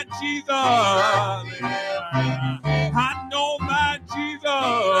know my Jesus. I know my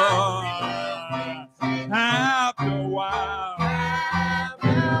Jesus. After a while.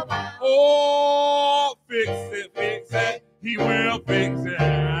 Oh, fix it. He will fix it.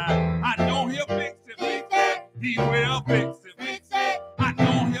 I know he'll fix it. He will fix it. I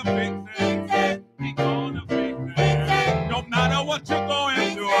know he'll fix it. He's gonna fix it. No matter what you're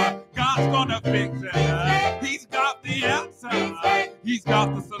going through, God's gonna fix it. He's got the answer. He's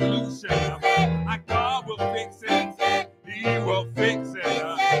got the solution. And God will fix it. He will fix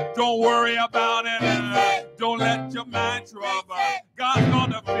it. Don't worry about it. Don't let your mind trouble. God's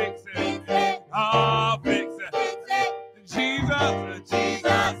gonna fix it. I'll fix it. Jesus,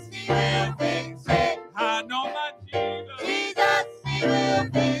 Jesus, He will fix it. I know my Jesus. Jesus, He will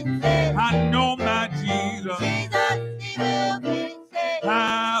fix it. I know my Jesus. Jesus, He will fix it.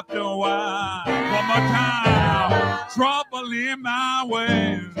 After a while, one more time. Trouble in my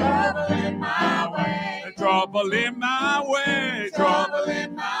way. Trouble in my way. Trouble in my way. Trouble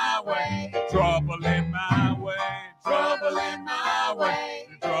in my way. Trouble in my way. Trouble in my way.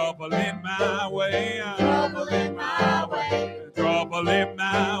 Trouble in my way. Trouble in my way. Trouble in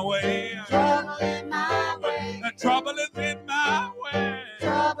my way. Trouble in my way. The trouble is in my way.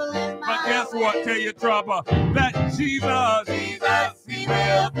 Trouble in my way. But guess what? Tell your trouble that Jesus, Jesus, He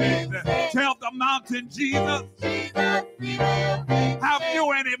will fix it. Tell the mountain, Jesus. Jesus, He will fix Have it.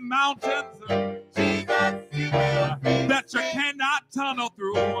 you any mountains Jesus, He will fix that you it. cannot tunnel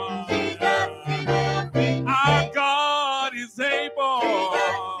through? Jesus, He will fix Our it. God is able.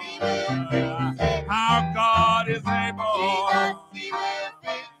 Jesus, He will fix it. Our God is able. Jesus, He will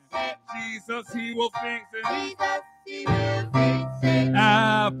fix it. Jesus, He will fix it. Jesus, He will fix it.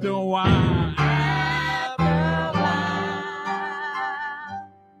 After a while. After a while.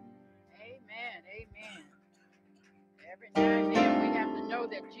 Amen. Amen. Every now and then we have to know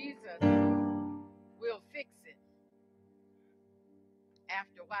that Jesus will fix it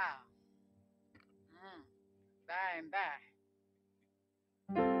after a while. By and by.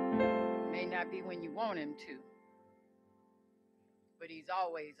 May not be when you want him to, but he's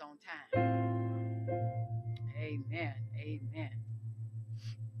always on time. Amen. Amen.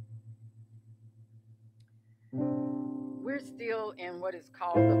 We're still in what is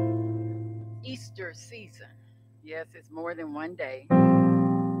called the Easter season. Yes, it's more than one day.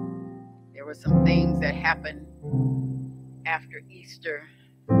 There were some things that happened after Easter,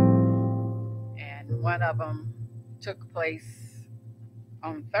 and one of them took place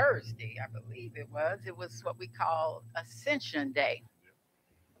on Thursday, I believe it was. It was what we call Ascension Day.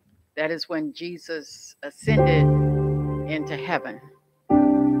 That is when Jesus ascended into heaven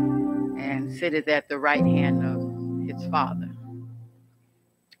and sitteth at the right hand of his Father.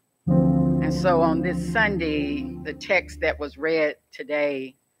 And so on this Sunday, the text that was read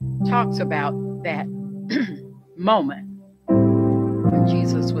today talks about that moment when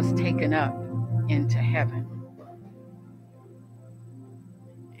Jesus was taken up into heaven.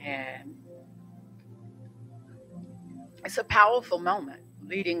 And it's a powerful moment.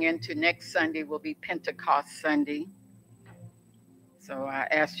 Leading into next Sunday will be Pentecost Sunday. So I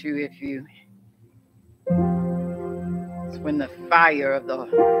asked you if you, it's when the fire of the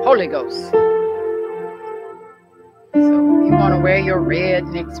Holy Ghost. So if you want to wear your red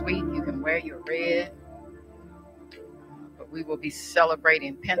next week, you can wear your red. But we will be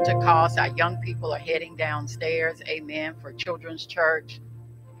celebrating Pentecost. Our young people are heading downstairs, amen, for children's church.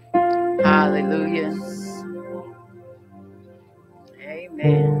 Hallelujah.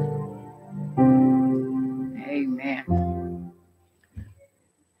 Amen. Amen.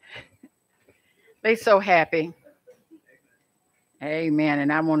 They're so happy. Amen.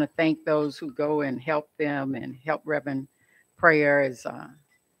 And I want to thank those who go and help them and help Reverend Prayer. As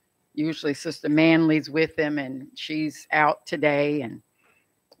usually Sister Manley's with them, and she's out today, and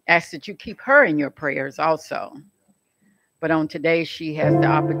ask that you keep her in your prayers also. But on today, she has the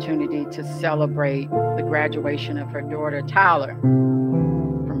opportunity to celebrate the graduation of her daughter, Tyler,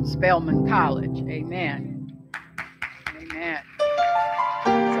 from Spelman College. Amen. Amen.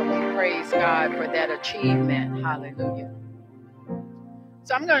 So we praise God for that achievement. Hallelujah.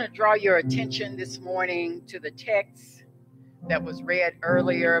 So I'm going to draw your attention this morning to the text that was read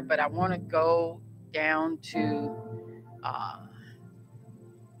earlier, but I want to go down to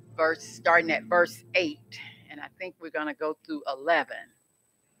starting at verse 8. And I think we're going to go through 11.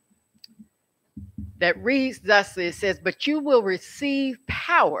 That reads thusly, it says, "But you will receive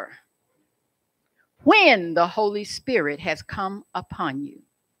power when the Holy Spirit has come upon you.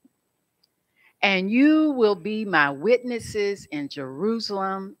 And you will be my witnesses in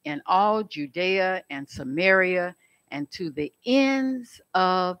Jerusalem, in all Judea and Samaria, and to the ends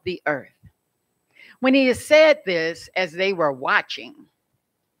of the earth." When he has said this, as they were watching,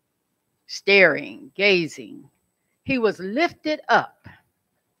 staring, gazing, he was lifted up,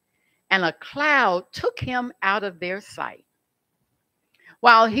 and a cloud took him out of their sight.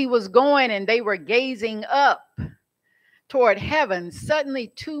 While he was going and they were gazing up toward heaven, suddenly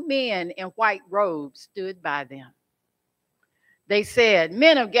two men in white robes stood by them. They said,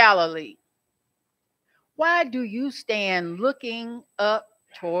 "Men of Galilee, why do you stand looking up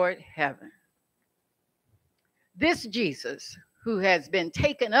toward heaven? This Jesus, who has been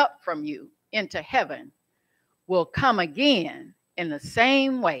taken up from you into heaven will come again in the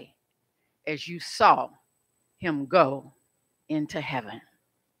same way as you saw him go into heaven.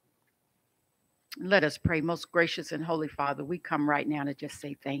 Let us pray. Most gracious and holy Father, we come right now to just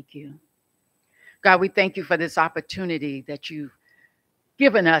say thank you. God, we thank you for this opportunity that you've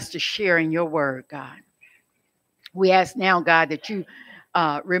given us to share in your word, God. We ask now, God, that you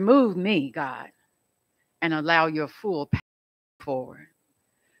remove me, God, and allow your full power forward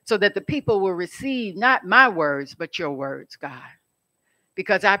so that the people will receive not my words, but your words, God.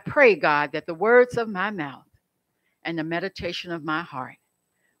 Because I pray, God, that the words of my mouth and the meditation of my heart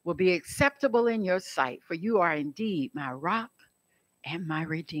will be acceptable in your sight, for you are indeed my rock and my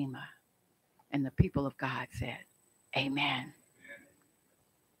redeemer. And the people of God said, amen.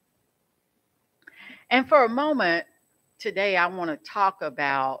 And for a moment today, I want to talk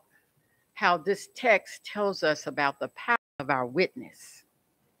about how this text tells us about the power of our witness.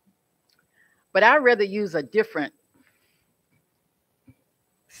 But I'd rather use a different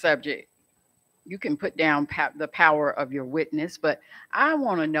subject. You can put down the power of your witness, but I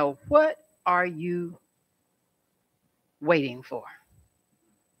want to know, what are you waiting for?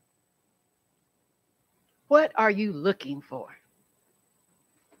 What are you looking for?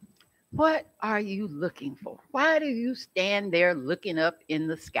 What are you looking for? Why do you stand there looking up in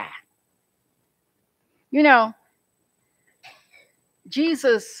the sky? You know,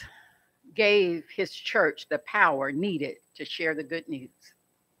 Jesus gave his church the power needed to share the good news.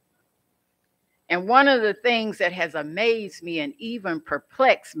 And one of the things that has amazed me and even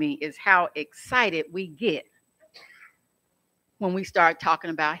perplexed me is how excited we get when we start talking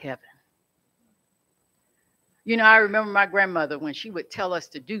about heaven. You know, I remember my grandmother when she would tell us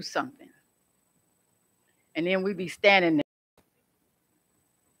to do something. And then we'd be standing there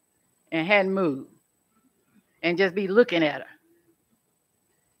and hadn't moved and just be looking at her.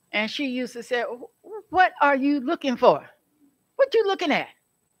 And she used to say, what are you looking for? What you looking at?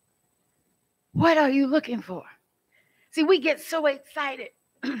 What are you looking for? See, we get so excited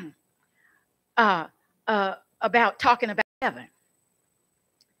about talking about heaven.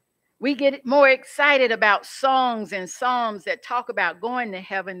 We get more excited about songs and psalms that talk about going to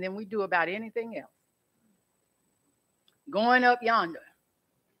heaven than we do about anything else. Going up yonder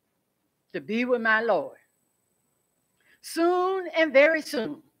to be with my Lord. Soon and very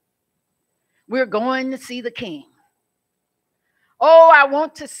soon, we're going to see the King. Oh, I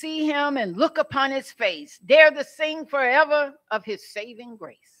want to see him and look upon his face, dare to sing forever of his saving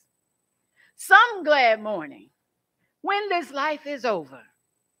grace. Some glad morning, when this life is over,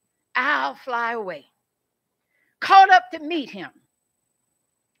 I'll fly away, caught up to meet him.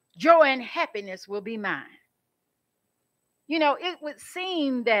 Joy and happiness will be mine. You know, it would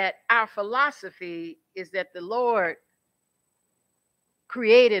seem that our philosophy is that the Lord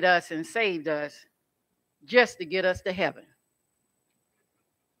created us and saved us just to get us to heaven.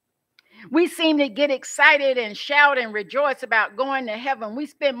 We seem to get excited and shout and rejoice about going to heaven. We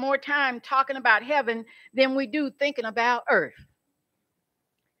spend more time talking about heaven than we do thinking about earth.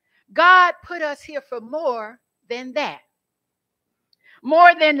 God put us here for more than that.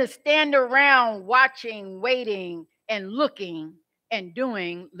 More than to stand around watching, waiting, and looking and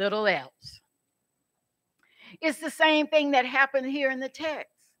doing little else. It's the same thing that happened here in the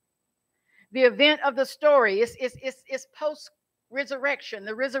text. The event of the story is post-resurrection.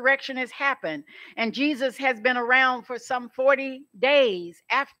 The resurrection has happened, and Jesus has been around for some 40 days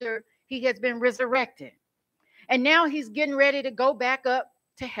after he has been resurrected. And now he's getting ready to go back up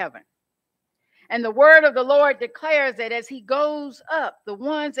to heaven. And the word of the Lord declares that as he goes up, the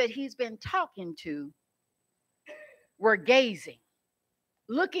ones that he's been talking to were gazing,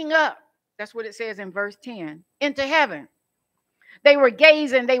 looking up. That's what it says in verse 10, into heaven. They were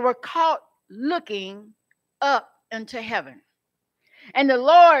gazing, they were caught looking up into heaven. And the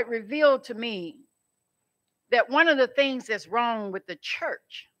Lord revealed to me that one of the things that's wrong with the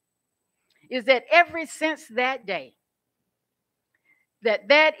church is that ever since that day,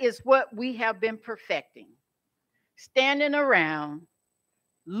 that is what we have been perfecting. Standing around,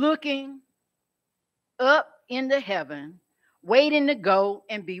 looking up into heaven, waiting to go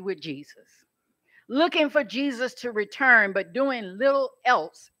and be with Jesus. Looking for Jesus to return, but doing little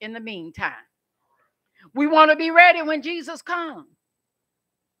else in the meantime. We want to be ready when Jesus comes.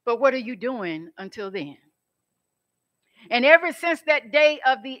 But what are you doing until then? And ever since that day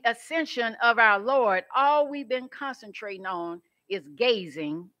of the ascension of our Lord, all we've been concentrating on is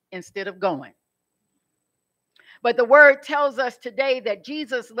gazing instead of going. But the word tells us today that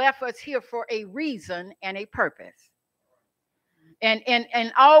Jesus left us here for a reason and a purpose.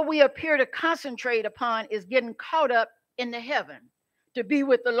 And all we appear to concentrate upon is getting caught up into heaven to be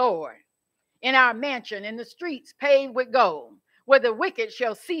with the Lord, in our mansion, in the streets paved with gold, where the wicked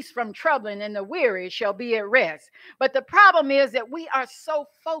shall cease from troubling and the weary shall be at rest. But the problem is that we are so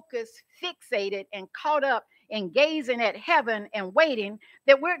focused, fixated, and caught up in gazing at heaven and waiting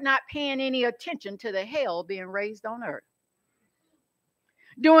that we're not paying any attention to the hell being raised on earth.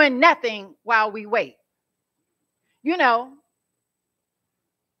 Doing nothing while we wait. You know,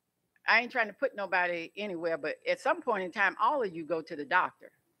 I ain't trying to put nobody anywhere, but at some point in time, all of you go to the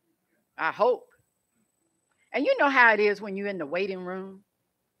doctor. I hope. And you know how it is when you're in the waiting room.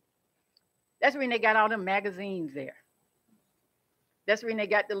 That's when they got all them magazines there. That's when they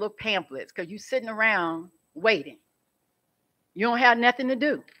got the little pamphlets, because you're sitting around waiting. You don't have nothing to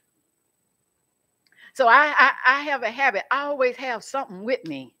do. So I have a habit. I always have something with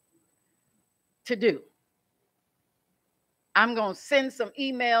me to do. I'm going to send some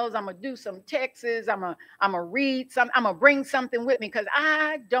emails. I'm going to do some texts. I'm going to read some. I'm going to bring something with me because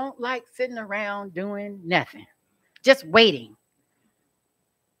I don't like sitting around doing nothing. Just waiting.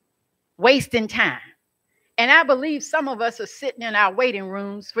 Wasting time. And I believe some of us are sitting in our waiting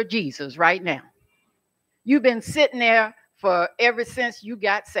rooms for Jesus right now. You've been sitting there for ever since you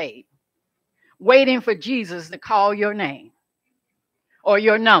got saved, waiting for Jesus to call your name or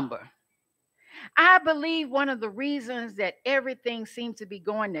your number. I believe one of the reasons that everything seems to be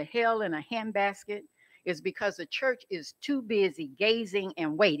going to hell in a handbasket is because the church is too busy gazing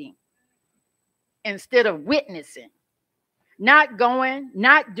and waiting instead of witnessing, not going,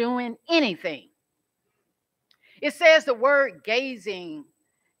 not doing anything. It says the word gazing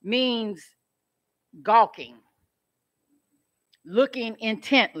means gawking, looking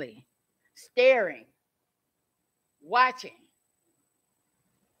intently, staring, watching.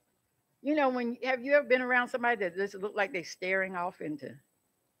 You know, have you ever been around somebody that just look like they're staring off into?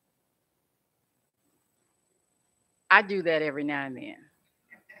 I do that every now and then.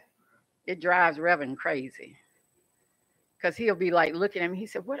 It drives Reverend crazy. Because he'll be like looking at me. He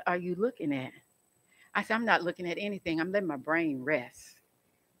said, "What are you looking at?" I said, "I'm not looking at anything. I'm letting my brain rest."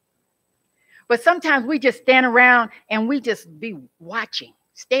 But sometimes we just stand around and we just be watching,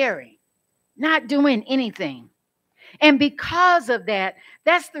 staring, not doing anything. And because of that,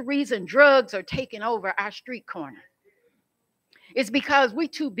 that's the reason drugs are taking over our street corner. It's because we're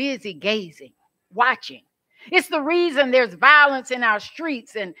too busy gazing, watching. It's the reason there's violence in our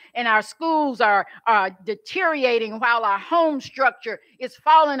streets and our schools are deteriorating while our home structure is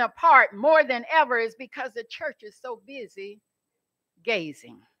falling apart more than ever, is because the church is so busy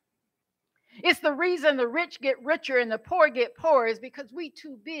gazing. It's the reason the rich get richer and the poor get poorer, is because we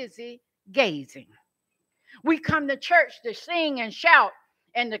too busy gazing. We come to church to sing and shout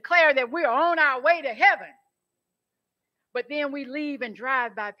and declare that we're on our way to heaven. But then we leave and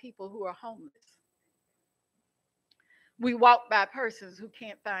drive by people who are homeless. We walk by persons who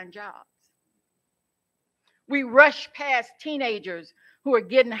can't find jobs. We rush past teenagers who are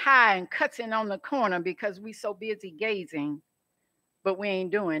getting high and cutting on the corner because we're so busy gazing, but we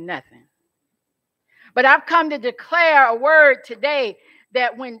ain't doing nothing. But I've come to declare a word today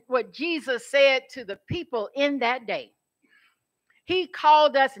that what Jesus said to the people in that day, he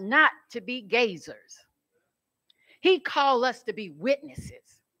called us not to be gazers. He called us to be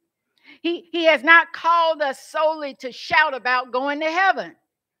witnesses. He has not called us solely to shout about going to heaven.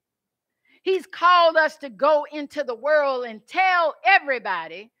 He's called us to go into the world and tell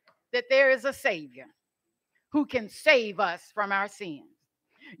everybody that there is a Savior who can save us from our sins.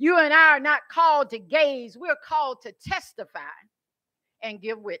 You and I are not called to gaze. We're called to testify and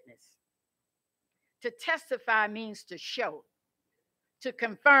give witness. To testify means to show, to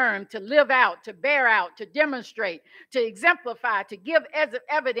confirm, to live out, to bear out, to demonstrate, to exemplify, to give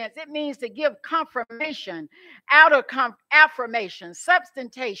evidence. It means to give confirmation, outer affirmation,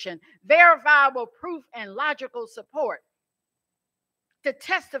 substantation, verifiable proof, and logical support. To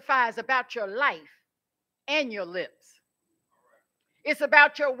testify is about your life and your lips. It's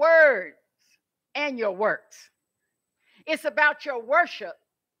about your words and your works. It's about your worship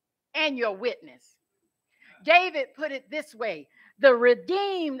and your witness. David put it this way: the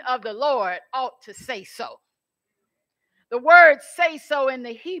redeemed of the Lord ought to say so. The word say so in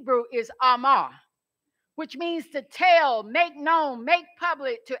the Hebrew is amar, which means to tell, make known, make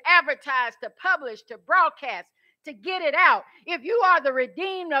public, to advertise, to publish, to broadcast, to get it out. If you are the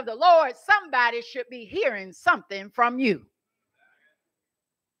redeemed of the Lord, somebody should be hearing something from you.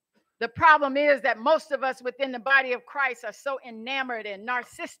 The problem is that most of us within the body of Christ are so enamored and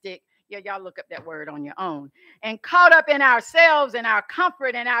narcissistic. Yeah, y'all look up that word on your own. And caught up in ourselves and our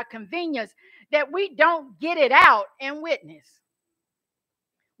comfort and our convenience that we don't get it out and witness.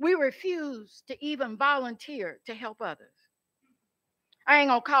 We refuse to even volunteer to help others. I ain't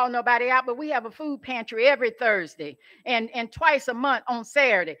gonna call nobody out, but we have a food pantry every Thursday and twice a month on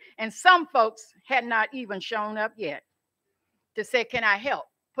Saturday. And some folks had not even shown up yet to say, can I help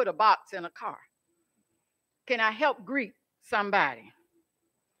put a box in a car? Can I help greet somebody?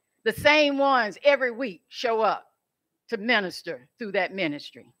 The same ones every week show up to minister through that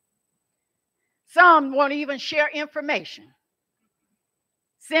ministry. Some won't even share information.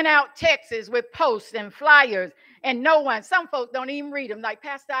 Send out texts with posts and flyers, and no one, some folks don't even read them. Like,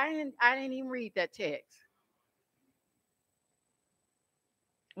 Pastor, I didn't even read that text.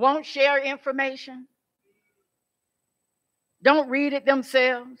 Won't share information. Don't read it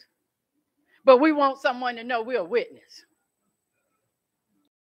themselves. But we want someone to know we're a witness.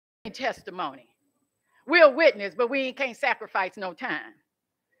 Testimony. We're a witness, but we can't sacrifice no time.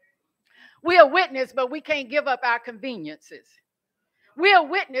 We're a witness, but we can't give up our conveniences. We're a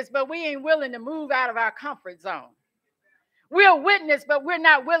witness, but we ain't willing to move out of our comfort zone. We're a witness, but we're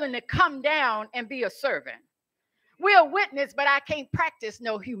not willing to come down and be a servant. We're a witness, but I can't practice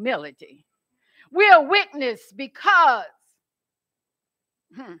no humility. We're a witness because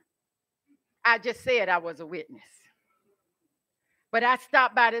I just said I was a witness. But I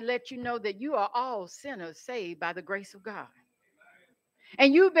stopped by to let you know that you are all sinners saved by the grace of God.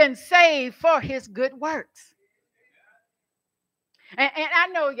 And you've been saved for his good works. And I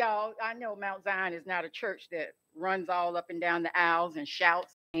know, y'all, I know Mount Zion is not a church that runs all up and down the aisles and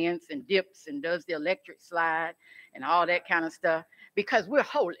shouts, dance, and dips and does the electric slide and all that kind of stuff, because we're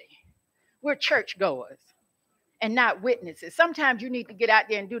holy. We're churchgoers and not witnesses. Sometimes you need to get out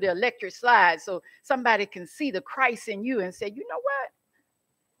there and do the electric slide so somebody can see the Christ in you and say, you know what?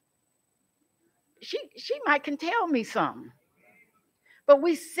 She might can tell me something. But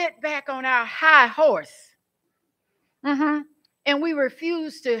we sit back on our high horse. And we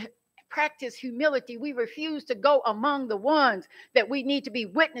refuse to practice humility. We refuse to go among the ones that we need to be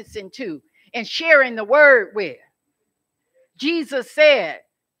witnessing to and sharing the word with. Jesus said,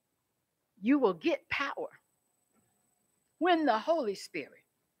 you will get power when the Holy Spirit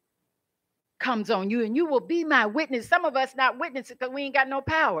comes on you, and you will be my witness. Some of us not witnessing because we ain't got no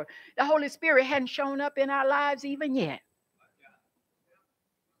power. The Holy Spirit hadn't shown up in our lives even yet.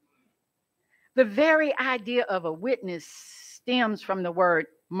 The very idea of a witness stems from the word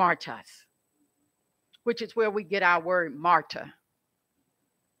martyrs, which is where we get our word martyr.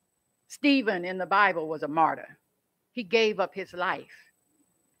 Stephen in the Bible was a martyr. He gave up his life,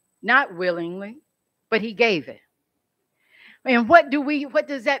 not willingly, but he gave it. And what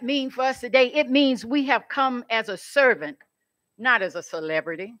does that mean for us today? It means we have come as a servant, not as a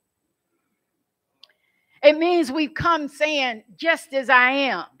celebrity. It means we've come saying, just as I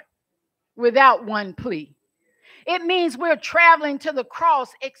am, without one plea. It means we're traveling to the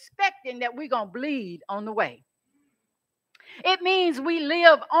cross expecting that we're going to bleed on the way. It means we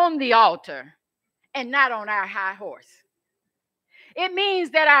live on the altar and not on our high horse. It means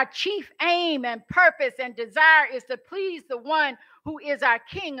that our chief aim and purpose and desire is to please the one who is our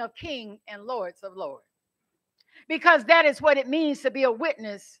King of Kings and Lords of Lords. Because that is what it means to be a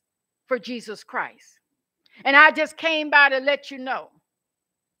witness for Jesus Christ. And I just came by to let you know,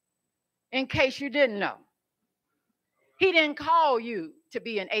 in case you didn't know, he didn't call you to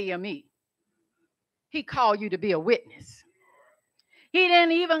be an AME. He called you to be a witness. He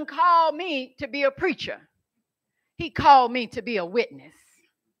didn't even call me to be a preacher. He called me to be a witness.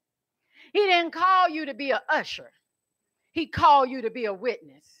 He didn't call you to be an usher. He called you to be a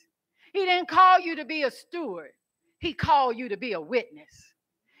witness. He didn't call you to be a steward. He called you to be a witness.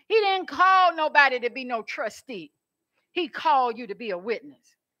 He didn't call nobody to be no trustee. He called you to be a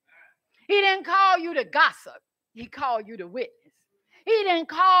witness. He didn't call you to gossip. He called you to witness. He didn't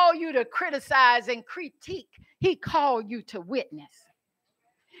call you to criticize and critique. He called you to witness.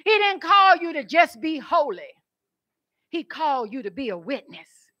 He didn't call you to just be holy. He called you to be a witness.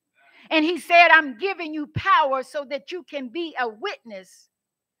 And he said, I'm giving you power so that you can be a witness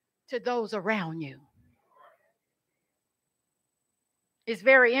to those around you. It's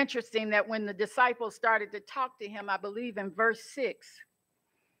very interesting that when the disciples started to talk to him, I believe in verse 6,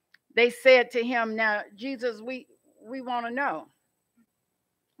 they said to him, now, Jesus, we want to know.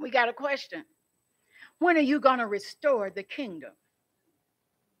 We got a question. When are you going to restore the kingdom?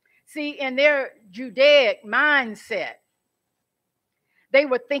 See, in their Judaic mindset, they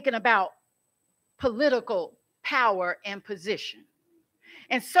were thinking about political power and position.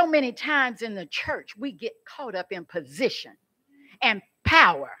 And so many times in the church, we get caught up in position and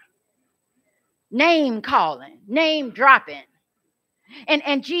power, name calling, name dropping.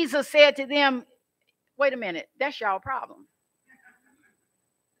 And Jesus said to them, wait a minute, that's y'all problem.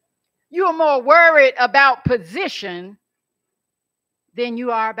 You are more worried about position than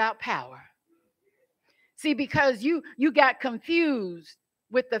you are about power. See, because you got confused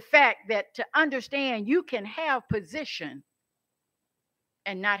with the fact that to understand you can have position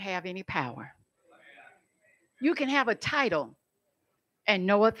and not have any power. You can have a title and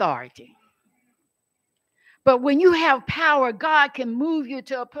no authority. But when you have power, God can move you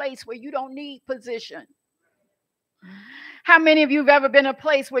to a place where you don't need position. How many of you have ever been in a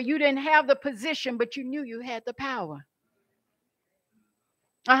place where you didn't have the position, but you knew you had the power?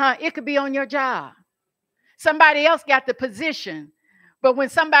 It could be on your job. Somebody else got the position, but when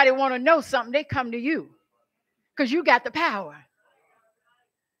somebody want to know something, they come to you because you got the power.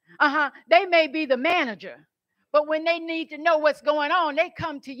 They may be the manager, but when they need to know what's going on, they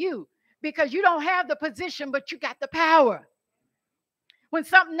come to you because you don't have the position, but you got the power. When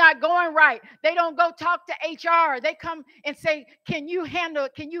something's not going right, they don't go talk to HR. They come and say, can you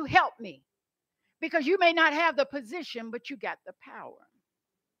help me? Because you may not have the position, but you got the power.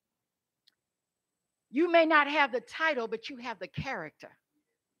 You may not have the title, but you have the character.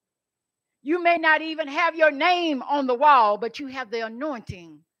 You may not even have your name on the wall, but you have the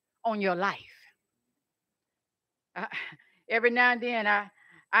anointing on your life. Every now and then, I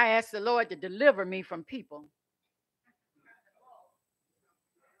ask the Lord to deliver me from people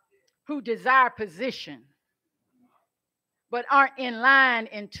who desire position, but aren't in line,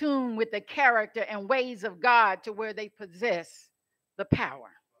 in tune with the character and ways of God to where they possess the power.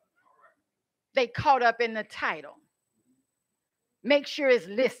 They caught up in the title. Make sure it's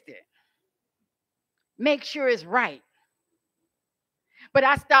listed. Make sure it's right. But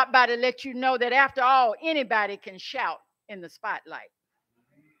I stopped by to let you know that after all, anybody can shout in the spotlight.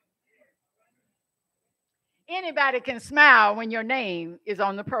 Anybody can smile when your name is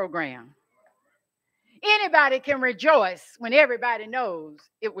on the program. Anybody can rejoice when everybody knows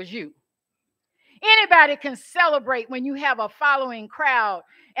it was you. Anybody can celebrate when you have a following crowd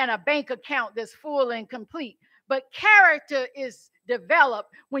and a bank account that's full and complete. But character is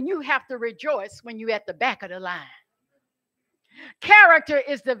developed when you have to rejoice when you're at the back of the line. Character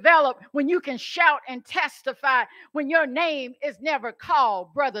is developed when you can shout and testify when your name is never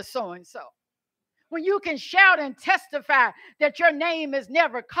called brother so-and-so. When you can shout and testify that your name is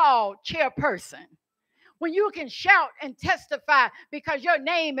never called chairperson. When you can shout and testify because your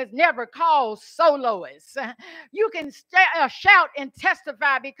name is never called soloist. You can shout and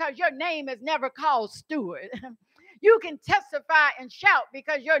testify because your name is never called steward. You can testify and shout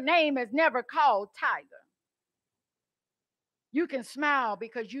because your name is never called tiger. You can smile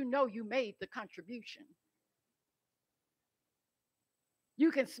because you know you made the contribution.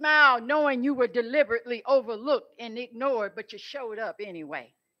 You can smile knowing you were deliberately overlooked and ignored, but you showed up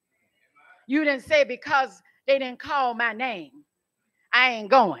anyway. You didn't say, because they didn't call my name, I ain't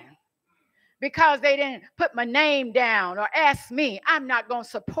going. Because they didn't put my name down or ask me, I'm not going to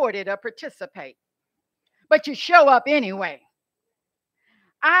support it or participate. But you show up anyway.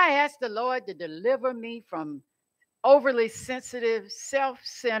 I ask the Lord to deliver me from overly sensitive,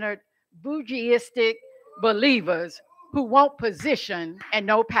 self-centered, bourgeoistic believers who want position and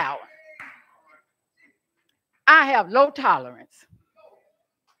no power. I have low tolerance.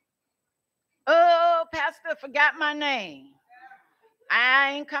 Oh, pastor forgot my name.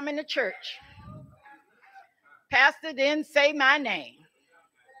 I ain't coming to church. Pastor didn't say my name.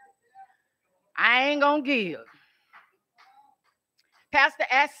 I ain't gonna give. Pastor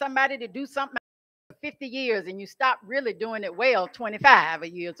asked somebody to do something for 50 years and you stopped really doing it well 25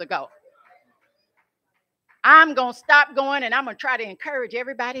 years ago. I'm going to stop going and I'm going to try to encourage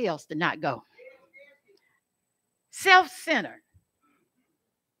everybody else to not go. Self-centered.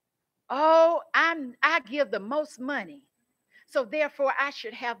 Oh, I give the most money, so therefore I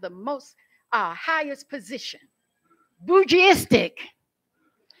should have the most highest position. Bourgeoistic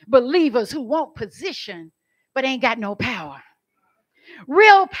believers who want position but ain't got no power.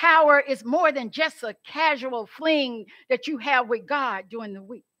 Real power is more than just a casual fling that you have with God during the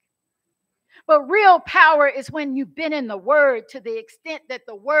week. But real power is when you've been in the Word to the extent that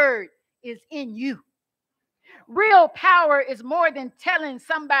the Word is in you. Real power is more than telling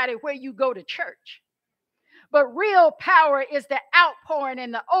somebody where you go to church. But real power is the outpouring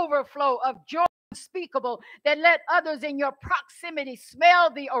and the overflow of joy unspeakable that let others in your proximity smell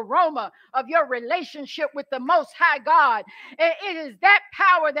the aroma of your relationship with the Most High God. And it is that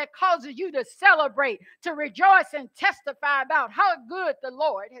power that causes you to celebrate, to rejoice and testify about how good the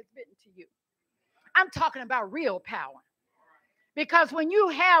Lord has been to you. I'm talking about real power. Because when you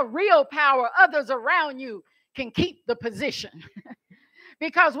have real power, others around you can keep the position.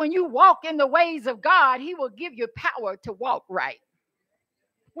 Because when you walk in the ways of God, He will give you power to walk right.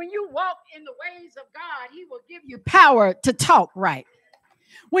 When you walk in the ways of God, he will give you power to talk right.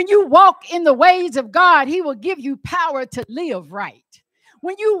 When you walk in the ways of God, he will give you power to live right.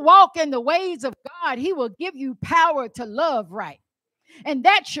 When you walk in the ways of God, he will give you power to love right. And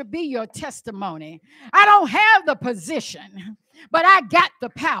that should be your testimony. I don't have the position, but I got the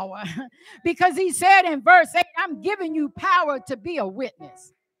power. Because he said in verse 8, I'm giving you power to be a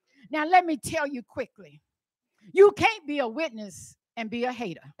witness. Now, let me tell you quickly. You can't be a witness and be a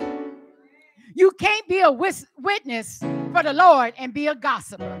hater. You can't be a witness for the Lord and be a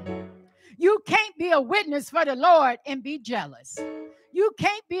gossiper. You can't be a witness for the Lord and be jealous. You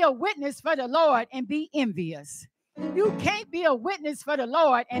can't be a witness for the Lord and be envious. You can't be a witness for the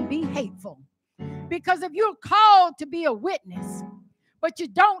Lord and be hateful. Because if you're called to be a witness, but you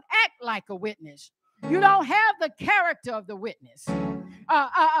don't act like a witness, you don't have the character of the witness,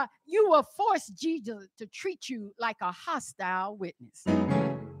 you will force Jesus to treat you like a hostile witness.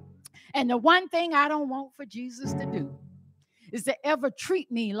 And the one thing I don't want for Jesus to do is to ever treat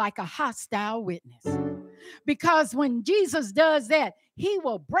me like a hostile witness. Because when Jesus does that, he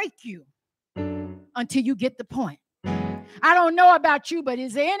will break you until you get the point. I don't know about you, but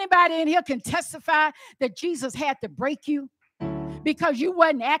is there anybody in here can testify that Jesus had to break you because you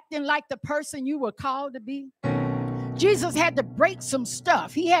wasn't acting like the person you were called to be? Jesus had to break some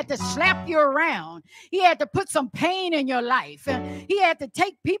stuff. He had to slap you around. He had to put some pain in your life. He had to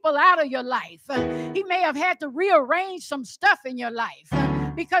take people out of your life. He may have had to rearrange some stuff in your life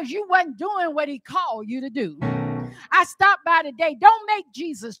because you wasn't doing what he called you to do. I stopped by today. Don't make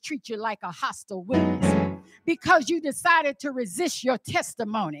Jesus treat you like a hostile witness because you decided to resist your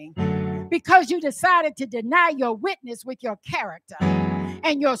testimony, because you decided to deny your witness with your character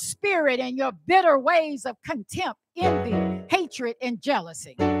and your spirit and your bitter ways of contempt, envy, hatred, and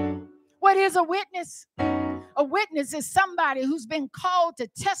jealousy. What is a witness? A witness is somebody who's been called to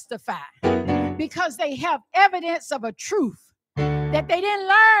testify because they have evidence of a truth that they didn't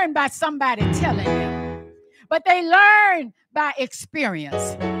learn by somebody telling them, but they learned by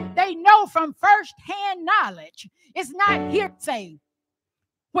experience. They know from firsthand knowledge. It's not hearsay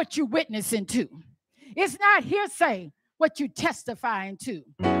what you're witnessing to. It's not hearsay what you're testifying to.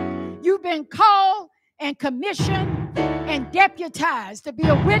 You've been called and commissioned and deputized to be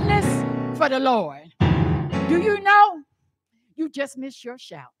a witness for the Lord. Do you know? You just missed your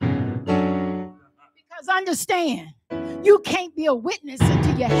shout. Because understand, you can't be a witness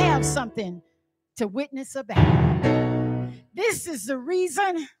until you have something to witness about. This is the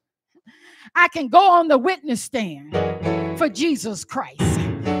reason I can go on the witness stand for Jesus Christ,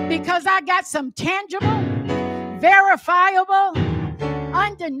 because I got some tangible, verifiable,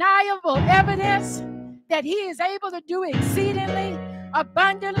 undeniable evidence that he is able to do exceedingly,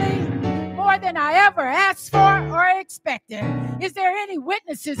 abundantly, more than I ever asked for or expected. Is there any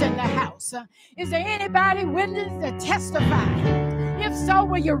witnesses in the house? Is there anybody witness to testify? If so,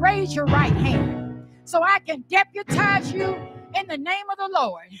 will you raise your right hand so I can deputize you in the name of the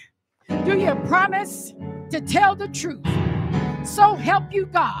Lord? Do you promise to tell the truth? So help you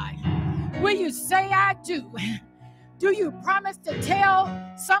God. Will you say I do? Do you promise to tell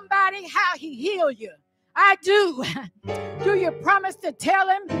somebody how he healed you? I do. Do you promise to tell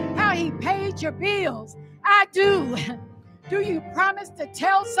him how he paid your bills? I do. Do you promise to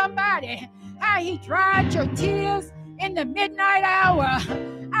tell somebody how he dried your tears in the midnight hour?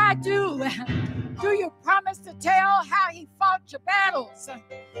 I do. Do you promise to tell how he fought your battles?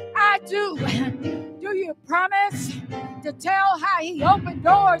 I do. Do you promise to tell how he opened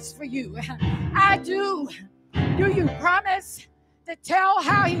doors for you? I do. Do you promise to tell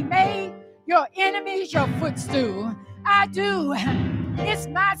how he made your enemies your footstool? I do. It's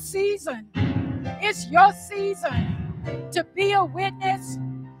my season. It's your season to be a witness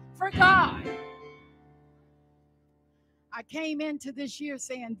for God. I came into this year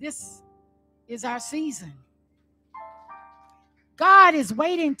saying this is our season. God is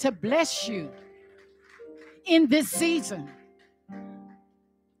waiting to bless you in this season.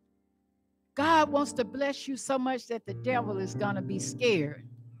 God wants to bless you so much that the devil is going to be scared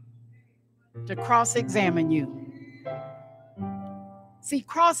to cross-examine you. See,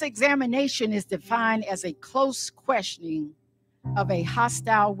 cross-examination is defined as a close questioning of a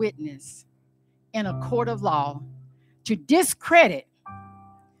hostile witness in a court of law to discredit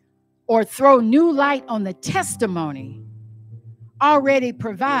or throw new light on the testimony already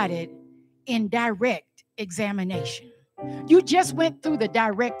provided in direct examination. You just went through the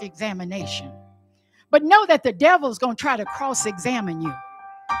direct examination. But know that the devil's going to try to cross-examine you.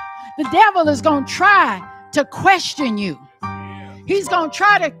 The devil is going to try to question you. He's going to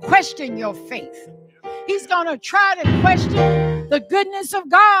try to question your faith. He's going to try to question the goodness of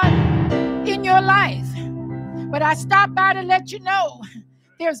God in your life. But I stopped by to let you know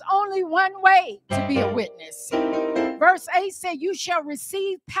there's only one way to be a witness. Verse 8 said, you shall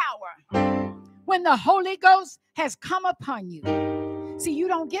receive power when the Holy Ghost has come upon you. See, you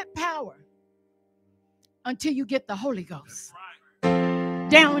don't get power until you get the Holy Ghost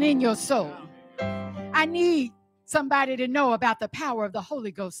down in your soul. I need somebody to know about the power of the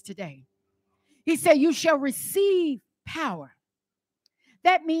Holy Ghost today. He said, you shall receive power.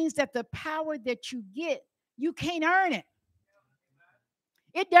 That means that the power that you get, you can't earn it.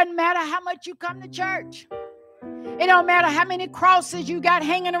 It doesn't matter how much you come to church. It don't matter how many crosses you got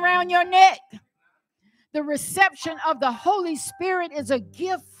hanging around your neck. The reception of the Holy Spirit is a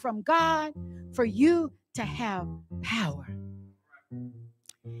gift from God for you to have power.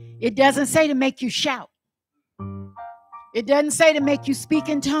 It doesn't say to make you shout. It doesn't say to make you speak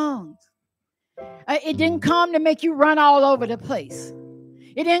in tongues. It didn't come to make you run all over the place.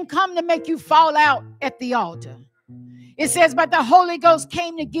 It didn't come to make you fall out at the altar. It says, but the Holy Ghost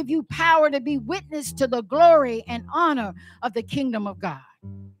came to give you power to be witness to the glory and honor of the kingdom of God.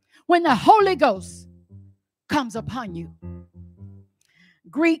 When the Holy Ghost comes upon you,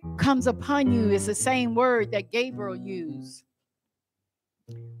 Greek comes upon you is the same word that Gabriel used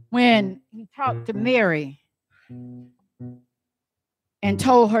when he talked to Mary and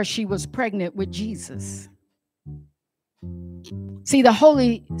told her she was pregnant with Jesus. See, the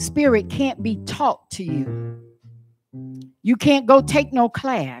Holy Spirit can't be taught to you. You can't go take no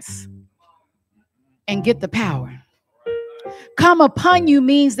class and get the power. Come upon you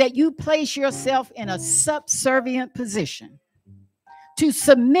means that you place yourself in a subservient position to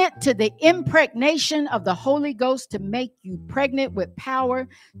submit to the impregnation of the Holy Ghost to make you pregnant with power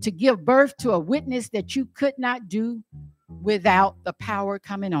to give birth to a witness that you could not do without the power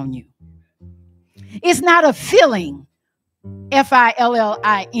coming on you. It's not a filling,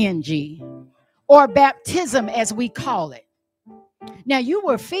 F-I-L-L-I-N-G, or baptism as we call it. Now, you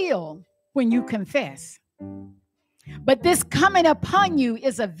will feel when you confess, but this coming upon you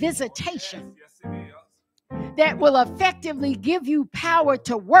is a visitation that will effectively give you power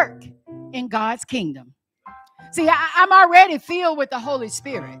to work in God's kingdom. See, I'm already filled with the Holy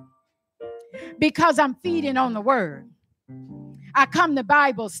Spirit because I'm feeding on the word. I come to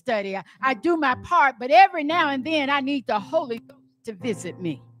Bible study. I do my part, but every now and then I need the Holy Ghost to visit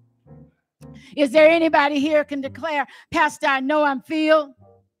me. Is there anybody here can declare, Pastor, I know I'm filled,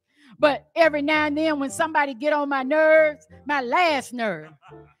 but every now and then when somebody get on my nerves, my last nerve,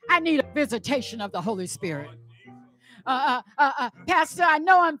 I need a visitation of the Holy Spirit. Pastor, I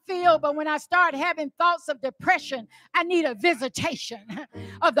know I'm filled, but when I start having thoughts of depression, I need a visitation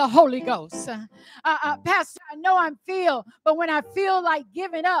of the Holy Ghost. Pastor, I know I'm filled, but when I feel like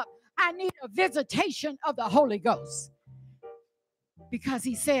giving up, I need a visitation of the Holy Ghost. Because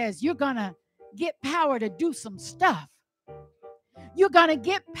he says, you're going to get power to do some stuff. You're going to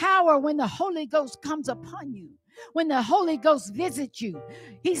get power when the Holy Ghost comes upon you, when the Holy Ghost visits you.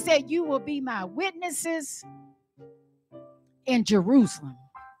 He said, you will be my witnesses in Jerusalem.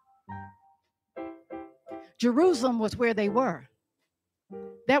 Jerusalem was where they were.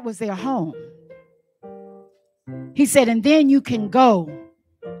 That was their home. He said, and then you can go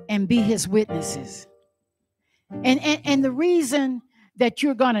and be his witnesses. And the reason that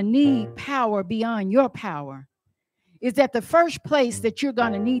you're going to need power beyond your power is that the first place that you're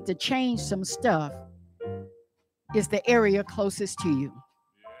going to need to change some stuff is the area closest to you,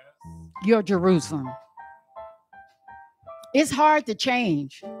 your Jerusalem. It's hard to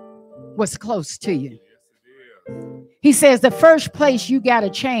change what's close to you. He says the first place you got to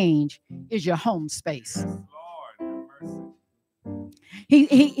change is your home space.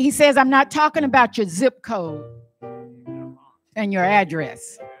 He says, I'm not talking about your zip code and your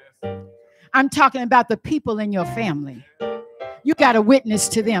address. I'm talking about the people in your family. You got to witness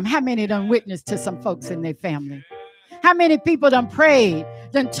to them. How many done witnessed to some folks in their family? How many people done prayed,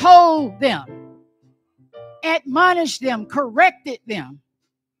 done told them, admonished them, corrected them?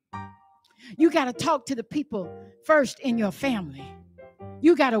 You got to talk to the people first in your family.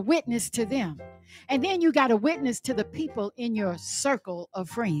 You got to witness to them. And then you got to witness to the people in your circle of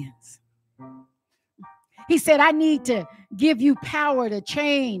friends. He said, I need to give you power to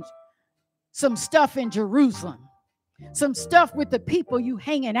change some stuff in Jerusalem, some stuff with the people you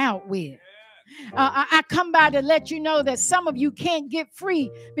hanging out with. I come by to let you know that some of you can't get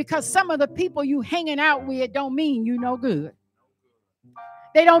free because some of the people you hanging out with don't mean you no good.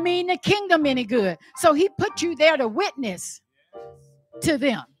 They don't mean the kingdom any good. So he put you there to witness to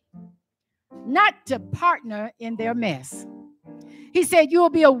them, not to partner in their mess. He said, you will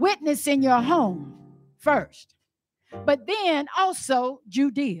be a witness in your home first. But then also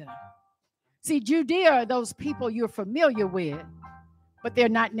Judea. See, Judea are those people you're familiar with, but they're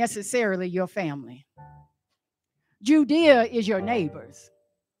not necessarily your family. Judea is your neighbors.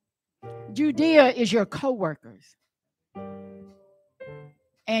 Judea is your co-workers.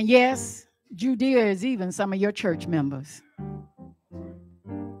 And yes, Judea is even some of your church members.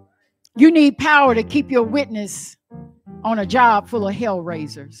 You need power to keep your witness on a job full of hell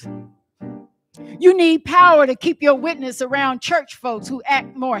raisers. You need power to keep your witness around church folks who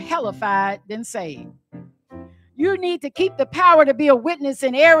act more hellified than saved. You need to keep the power to be a witness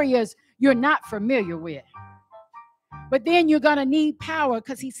in areas you're not familiar with. But then you're going to need power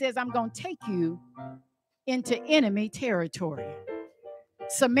because he says, I'm going to take you into enemy territory.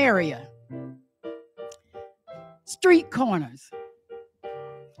 Samaria, street corners,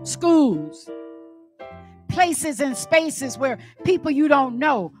 schools, places and spaces where people you don't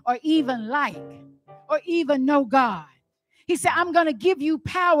know or even like or even know God. He said, I'm going to give you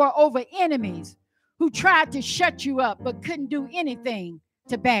power over enemies who tried to shut you up but couldn't do anything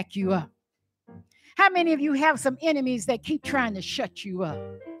to back you up. How many of you have some enemies that keep trying to shut you up?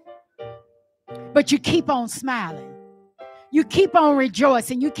 But you keep on smiling. You keep on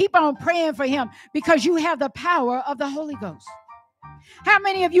rejoicing. You keep on praying for him because you have the power of the Holy Ghost. How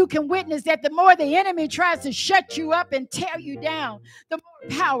many of you can witness that the more the enemy tries to shut you up and tear you down, the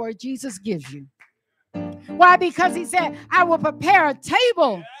more power Jesus gives you? Why? Because he said, I will prepare a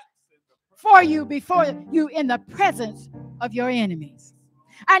table for you before you in the presence of your enemies.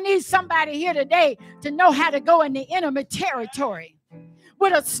 I need somebody here today to know how to go in the enemy territory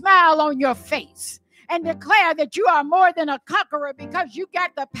with a smile on your face and declare that you are more than a conqueror because you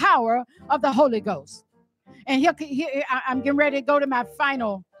got the power of the Holy Ghost. And here I'm getting ready to go to my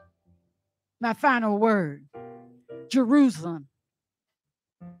final word. Jerusalem,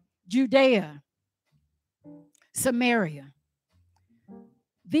 Judea, Samaria.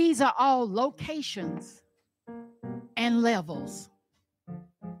 These are all locations and levels.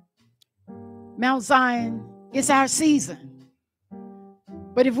 Mount Zion is our season.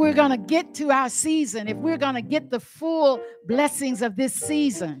 But if we're going to get to our season, if we're going to get the full blessings of this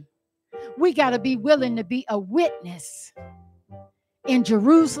season, we got to be willing to be a witness in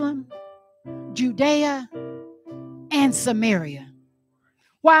Jerusalem, Judea, and Samaria.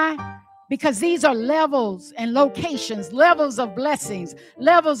 Why? Because these are levels and locations, levels of blessings,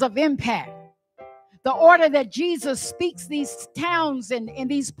 levels of impact. The order that Jesus speaks these towns and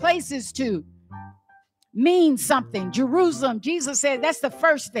these places to means something. Jerusalem, Jesus said, that's the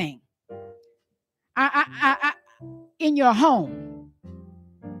first thing. In your home.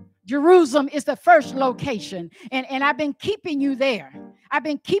 Jerusalem is the first location. And I've been keeping you there. I've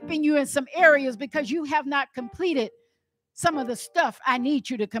been keeping you in some areas because you have not completed some of the stuff I need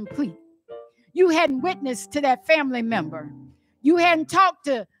you to complete. You hadn't witnessed to that family member. You hadn't talked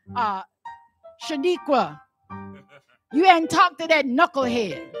to Shaniqua. You hadn't talked to that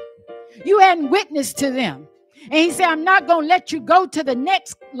knucklehead. You hadn't witnessed to them. And he said, I'm not going to let you go to the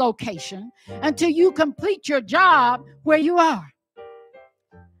next location until you complete your job where you are.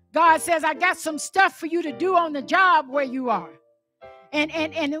 God says, I got some stuff for you to do on the job where you are. And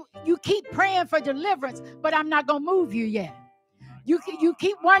you keep praying for deliverance, but I'm not going to move you yet. You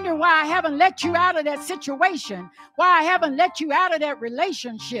keep wondering why I haven't let you out of that situation, why I haven't let you out of that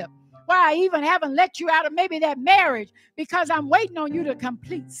relationship, why I even haven't let you out of maybe that marriage, because I'm waiting on you to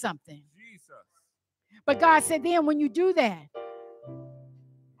complete something. Jesus. But God said, then when you do that,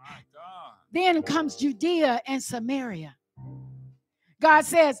 then comes Judea and Samaria. God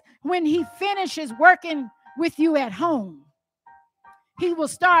says, when he finishes working with you at home, he will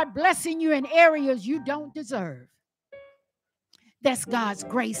start blessing you in areas you don't deserve. That's God's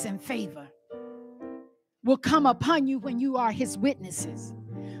grace and favor will come upon you when you are his witnesses.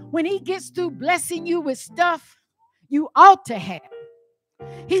 When he gets through blessing you with stuff you ought to have,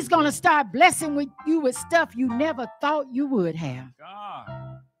 he's going to start blessing you with stuff you never thought you would have.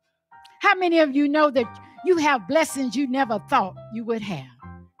 God. How many of you know that you have blessings you never thought you would have?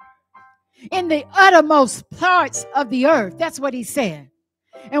 In the uttermost parts of the earth, that's what he said.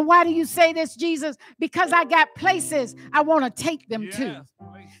 And why do you say this, Jesus? Because I got places I want to take them to.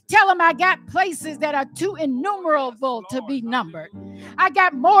 Tell them I got places that are too innumerable to be numbered. I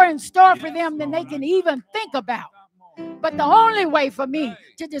got more in store for them than they can even think about. But the only way for me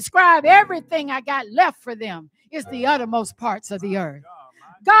to describe everything I got left for them is the uttermost parts of the earth.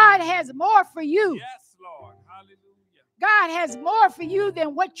 God has more for you. Yes, Lord. Hallelujah. God has more for you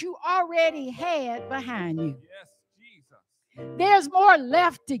than what you already had behind you. Yes, Jesus. There's more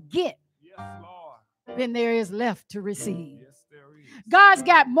left to get, yes, Lord, than there is left to receive. Yes, there is. God's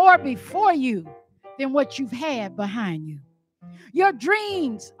got more before you than what you've had behind you. Your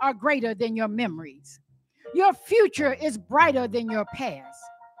dreams are greater than your memories. Your future is brighter than your past.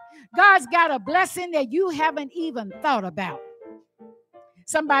 God's got a blessing that you haven't even thought about.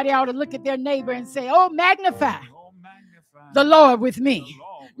 Somebody ought to look at their neighbor and say, oh, magnify the Lord with me.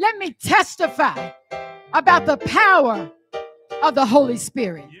 Let me testify about the power of the Holy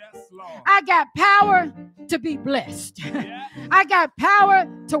Spirit. I got power to be blessed. I got power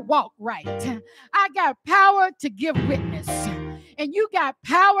to walk right. I got power to give witness. And you got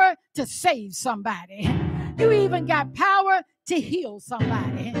power to save somebody. You even got power to heal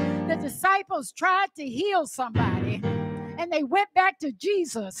somebody. The disciples tried to heal somebody, and they went back to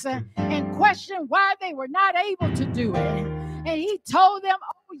Jesus and questioned why they were not able to do it. And he told them,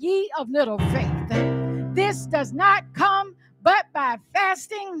 oh, ye of little faith, this does not come but by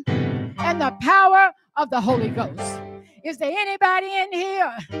fasting and the power of the Holy Ghost. Is there anybody in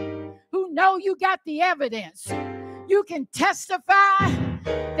here who know you got the evidence? You can testify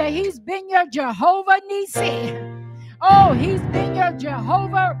that he's been your Jehovah Nissi. Oh, he's been your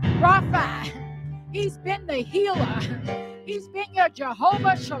Jehovah Rapha. He's been the healer. He's been your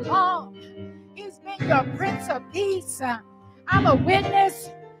Jehovah Shalom. He's been your Prince of Peace. I'm a witness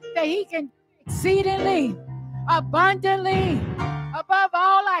that he can do exceedingly, abundantly, above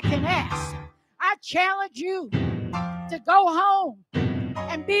all I can ask. I challenge you to go home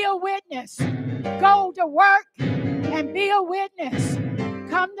and be a witness. Go to work and be a witness.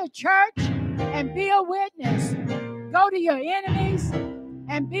 Come to church and be a witness. Go to your enemies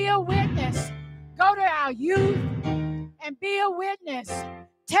and be a witness. Go to our youth and be a witness.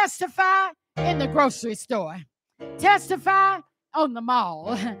 Testify in the grocery store. Testify on the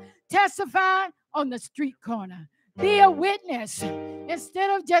mall. Testify on the street corner. Be a witness. Instead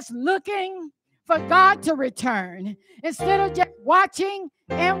of just looking for God to return, instead of just watching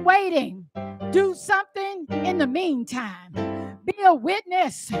and waiting, do something in the meantime. Be a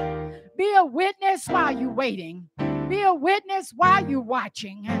witness. Be a witness while you're waiting. Be a witness while you're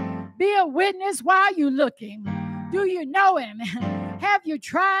watching. Be a witness while you're looking. Do you know him? Have you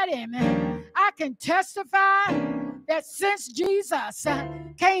tried him? I can testify that since Jesus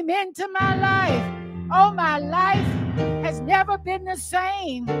came into my life, oh, my life has never been the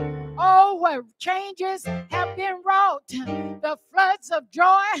same. Oh, what changes have been wrought. The floods of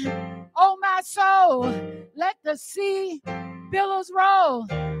joy, oh, my soul. Let the sea billows roll.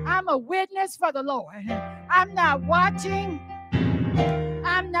 I'm a witness for the Lord. I'm not watching.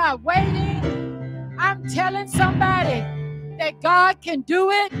 I'm not waiting. I'm telling somebody that God can do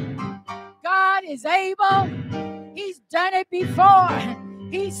it. God is able. He's done it before.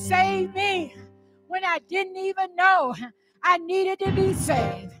 He saved me when I didn't even know I needed to be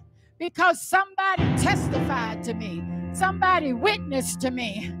saved, because somebody testified to me. Somebody witnessed to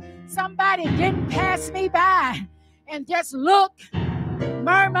me. Somebody didn't pass me by and just look,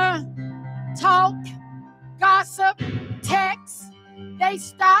 murmur, talk, gossip, text. They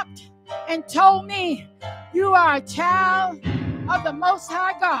stopped and told me, you are a child of the Most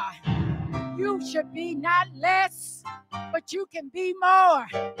High God. You should be not less, but you can be more.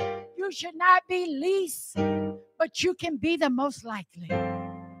 You should not be least, but you can be the most likely.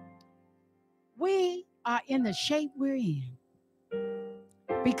 We are in the shape we're in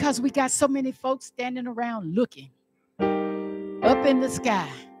because we got so many folks standing around looking up in the sky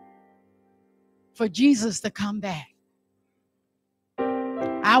for Jesus to come back.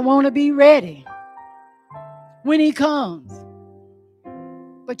 I want to be ready when he comes,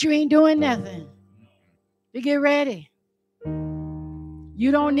 but you ain't doing nothing to get ready.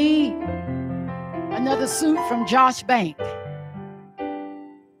 You don't need another suit from Josh Bank.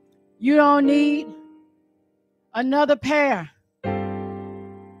 You don't need another pair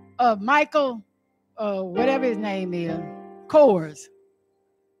of Michael, whatever his name is, Kors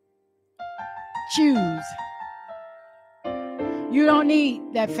shoes. You don't need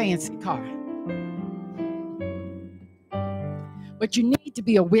that fancy car. But you need to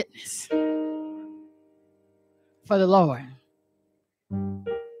be a witness for the Lord.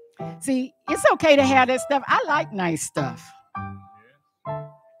 See, it's okay to have that stuff. I like nice stuff.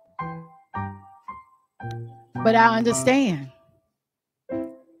 But I understand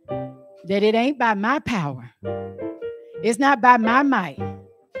that it ain't by my power. It's not by my might.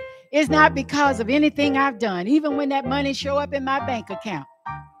 It's not because of anything I've done. Even when that money show up in my bank account,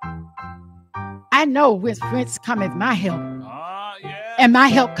 I know whence cometh my help. And my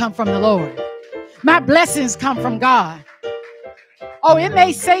help come from the Lord. My blessings come from God. Oh, it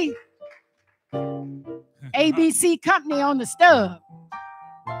may say ABC Company on the stub,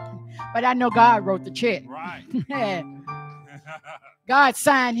 but I know God wrote the check. Right. God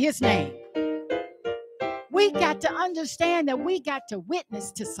signed his name. we got to understand that we got to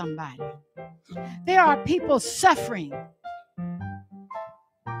witness to somebody. There are people suffering.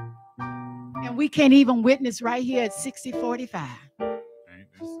 And we can't even witness right here at 6045.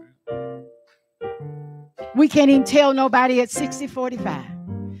 We can't even tell nobody at 6045.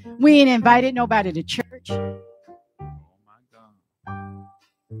 We ain't invited nobody to church.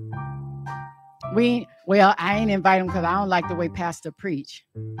 Well, I ain't invite them because I don't like the way pastor preach.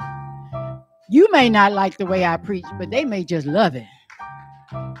 You may not like the way I preach, but they may just love it.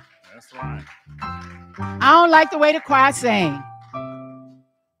 That's right. I don't like the way the choir sang.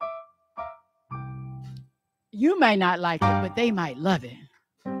 You may not like it, but they might love it.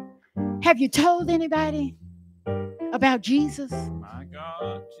 Have you told anybody about Jesus? My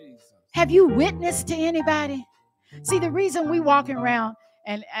God, Jesus. Have you witnessed to anybody? See, the reason we walking around,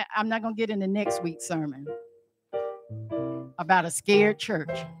 and I'm not going to get into next week's sermon about a scared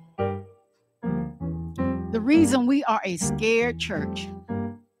church. The reason we are a scared church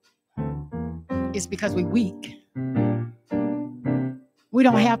is because we're weak. We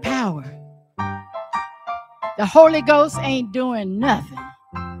don't have power. The Holy Ghost ain't doing nothing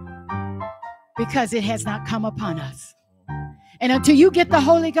because it has not come upon us. And until you get the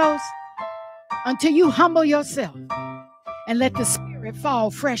Holy Ghost, until you humble yourself and let the Spirit fall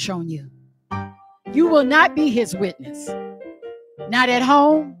fresh on you, you will not be his witness. Not at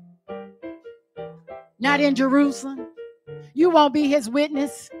home, not in Jerusalem. You won't be his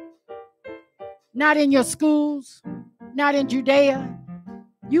witness. Not in your schools, not in Judea.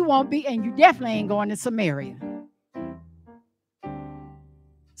 You won't be, and you definitely ain't going to Samaria.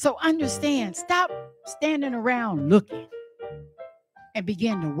 So understand, stop standing around looking and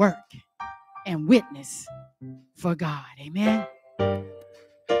begin to work and witness for God. Amen.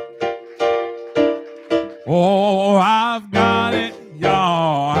 Oh, I've got it,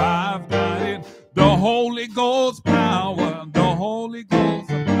 y'all. I've got it. The Holy Ghost power. The Holy Ghost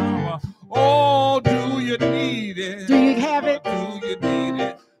power. Oh, do you need it? Do you have it? Do you need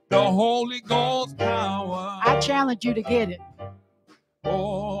it? The Holy Ghost power. I challenge you to get it.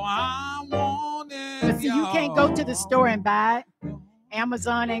 Oh, I want it. But see, you can't go to the store and buy it.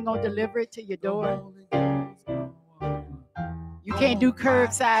 Amazon ain't gonna deliver it to your door. You can't do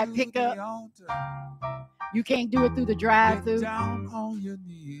curbside pickup. You can't do it through the drive-through.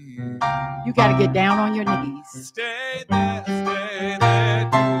 You got to get down on your knees. Stay there till you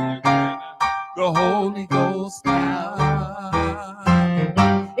get the Holy Ghost power.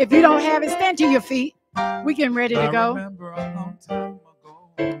 If you don't have it, stand to your feet. We getting ready to go.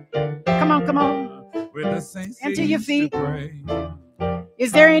 Come on, come on. Stand to your feet.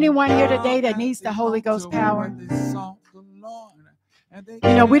 Is there anyone here today that needs the Holy Ghost power?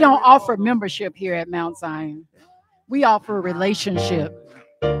 You know, we don't offer membership here at Mount Zion. We offer a relationship.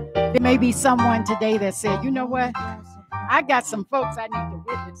 There may be someone today that said, you know what? I got some folks I need to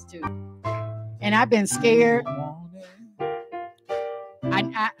witness to. And I've been scared.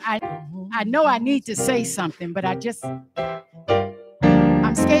 I know I need to say something, but I'm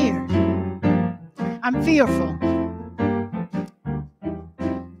scared. I'm fearful.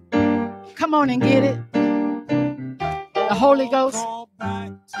 Come on and get it. The Holy Ghost.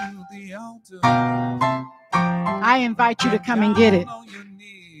 I invite you to come and get it.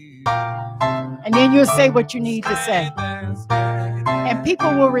 And then you'll say what you need to say. And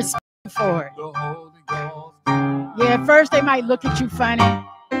people will respect you for it. Yeah, at first they might look at you funny.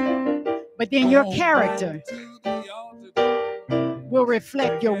 But then your character will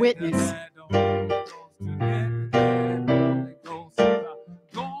reflect your witness.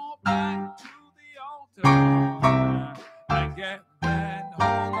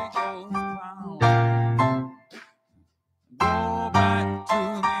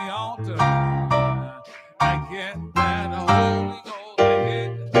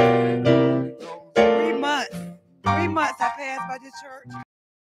 Church.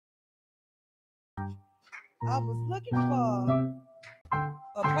 I was looking for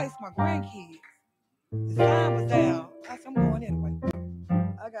a place for my grandkids. The sign was down. I said, I'm going anyway.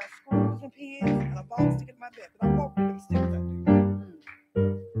 I got screws and pins and a ball sticking in my bed, but I'm walking them sticks out there.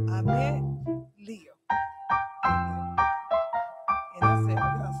 I met Leah. And I said,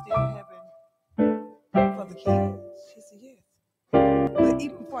 are y'all still having for the kids? She said, yes. But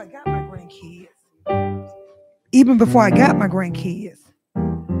even before I got my grandkids,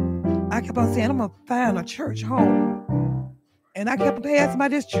 I kept on saying, I'm going to find a church home. And I kept on passing by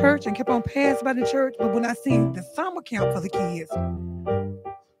this church and kept on passing by the church. But when I seen the summer camp for the kids,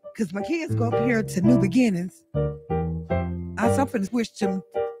 because my kids go up here to New Beginnings, I said, I'm going to switch them.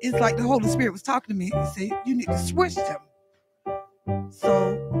 It's like the Holy Spirit was talking to me and said, you need to switch them.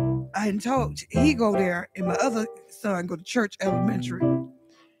 So I had told he go there, and my other son go to church elementary.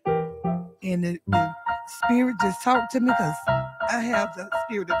 And the spirit just talked to me because I have the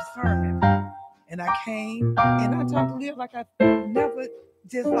spirit of discernment. And I came and I talked to Leah like I never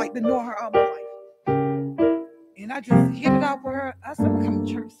just like been knowing her all my life. And I just hit it off with her. I said, I'm coming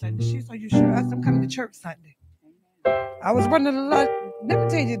to church Sunday. She said, you sure? I said, I'm coming to church Sunday. I was running a lot. Let me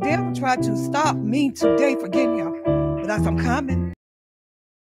tell you, the devil tried to stop me today for getting y'all. But I said, I'm coming.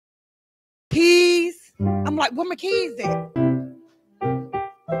 Keys. I'm like, where my keys at?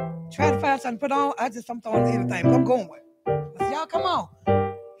 Try to find something to put on. I'm throwing everything. I'm going. I said, y'all come on.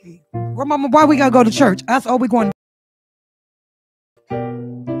 Hey, where mama, why we gotta go to church? I said, oh, we going.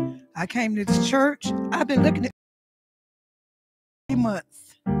 I came to this church. I've been looking at 3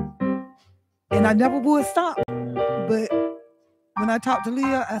 months. And I never would stop. But when I talked to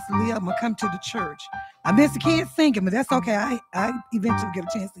Leah, I said, Leah, I'm gonna come to the church. I miss the kids singing, but that's okay. I eventually get a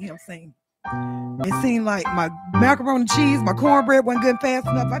chance to hear them sing. It seemed like my macaroni and cheese, my cornbread wasn't good fast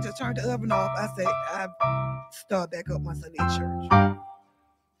enough. I just turned the oven off. I said, I start back up once I leave church.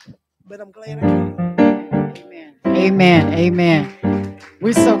 But I'm glad I came. Amen. Amen. Amen.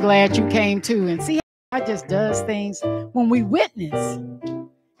 We're so glad you came too. And see how God just does things when we witness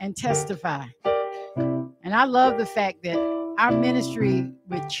and testify. And I love the fact that our ministry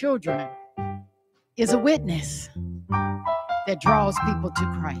with children is a witness that draws people to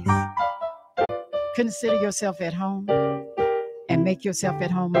Christ. Consider yourself at home and make yourself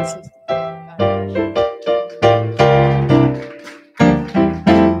at home, my sister.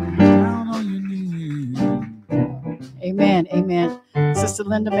 Amen. Amen. Sister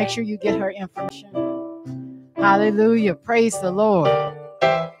Linda, make sure you get her information. Hallelujah. Praise the Lord.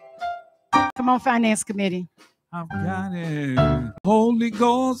 Come on, Finance Committee. I've got it. Holy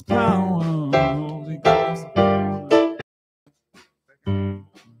Ghost power. Holy Ghost power.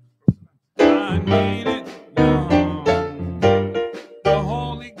 I need it. The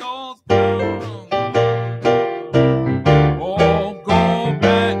Holy Ghost power. Oh, go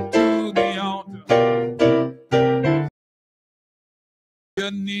back to the altar.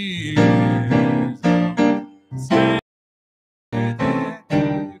 Your knees. Stand there. The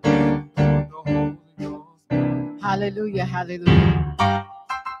Holy Ghost power. Hallelujah. Hallelujah.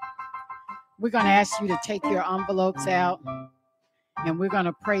 We're going to ask you to take your envelopes out, and we're going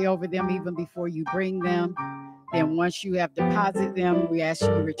to pray over them even before you bring them. Then once you have deposited them, we ask you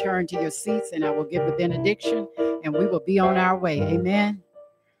to return to your seats, and I will give the benediction, and we will be on our way. Amen.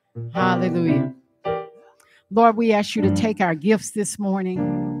 Hallelujah. Lord, we ask you to take our gifts this morning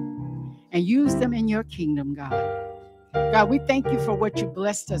and use them in your kingdom, God. God, we thank you for what you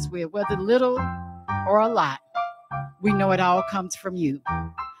blessed us with, whether little or a lot. We know it all comes from you.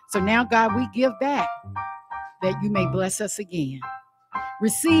 So now, God, we give back that you may bless us again.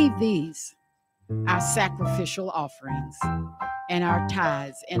 Receive these, our sacrificial offerings and our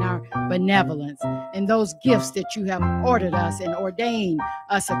tithes and our benevolence and those gifts that you have ordered us and ordained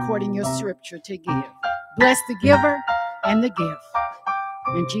us according to your scripture to give. Bless the giver and the gift.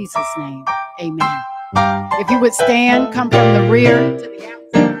 In Jesus' name, amen. If you would stand, come from the rear to the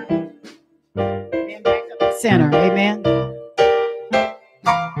outside, and back up the center. Amen.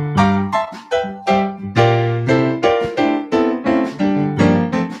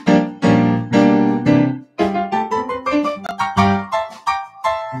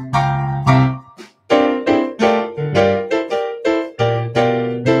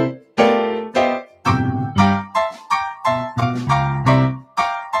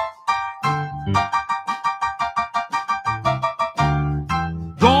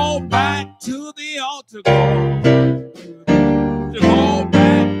 Go back to the altar, go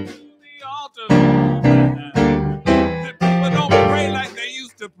back to the altar. The people don't pray like they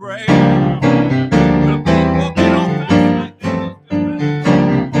used to pray. The people they don't fast like they used to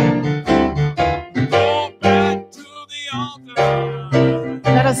fast. Go back to the altar.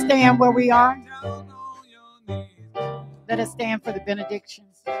 Let us stand where we are. Down on your knees. Let us stand for the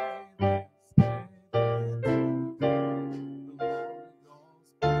benedictions.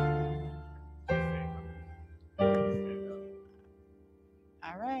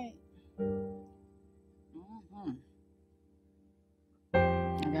 All right.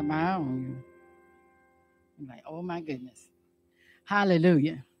 I got my own. I'm like, oh my goodness.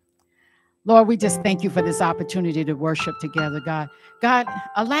 Hallelujah. Lord, we just thank you for this opportunity to worship together, God. God,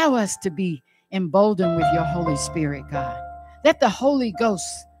 allow us to be emboldened with your Holy Spirit, God. Let the Holy Ghost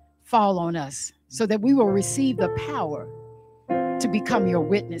fall on us so that we will receive the power to become your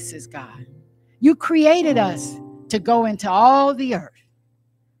witnesses, God. You created us to go into all the earth,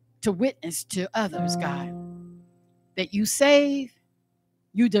 to witness to others, God, that you save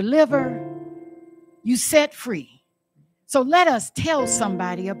you deliver, you set free. So let us tell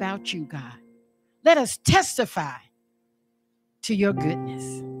somebody about you, God. Let us testify to your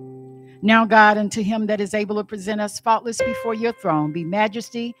goodness. Now, God, unto him that is able to present us faultless before your throne, be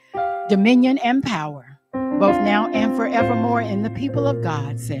majesty, dominion, and power, both now and forevermore. And the people of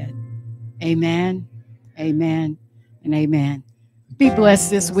God said, amen, amen, and amen. Be blessed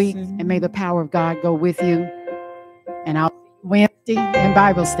this week, and may the power of God go with you. And I'll see you Wednesday in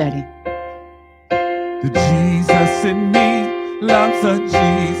Bible study. The Jesus in me loves a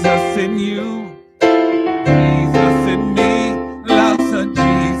Jesus in you. Jesus in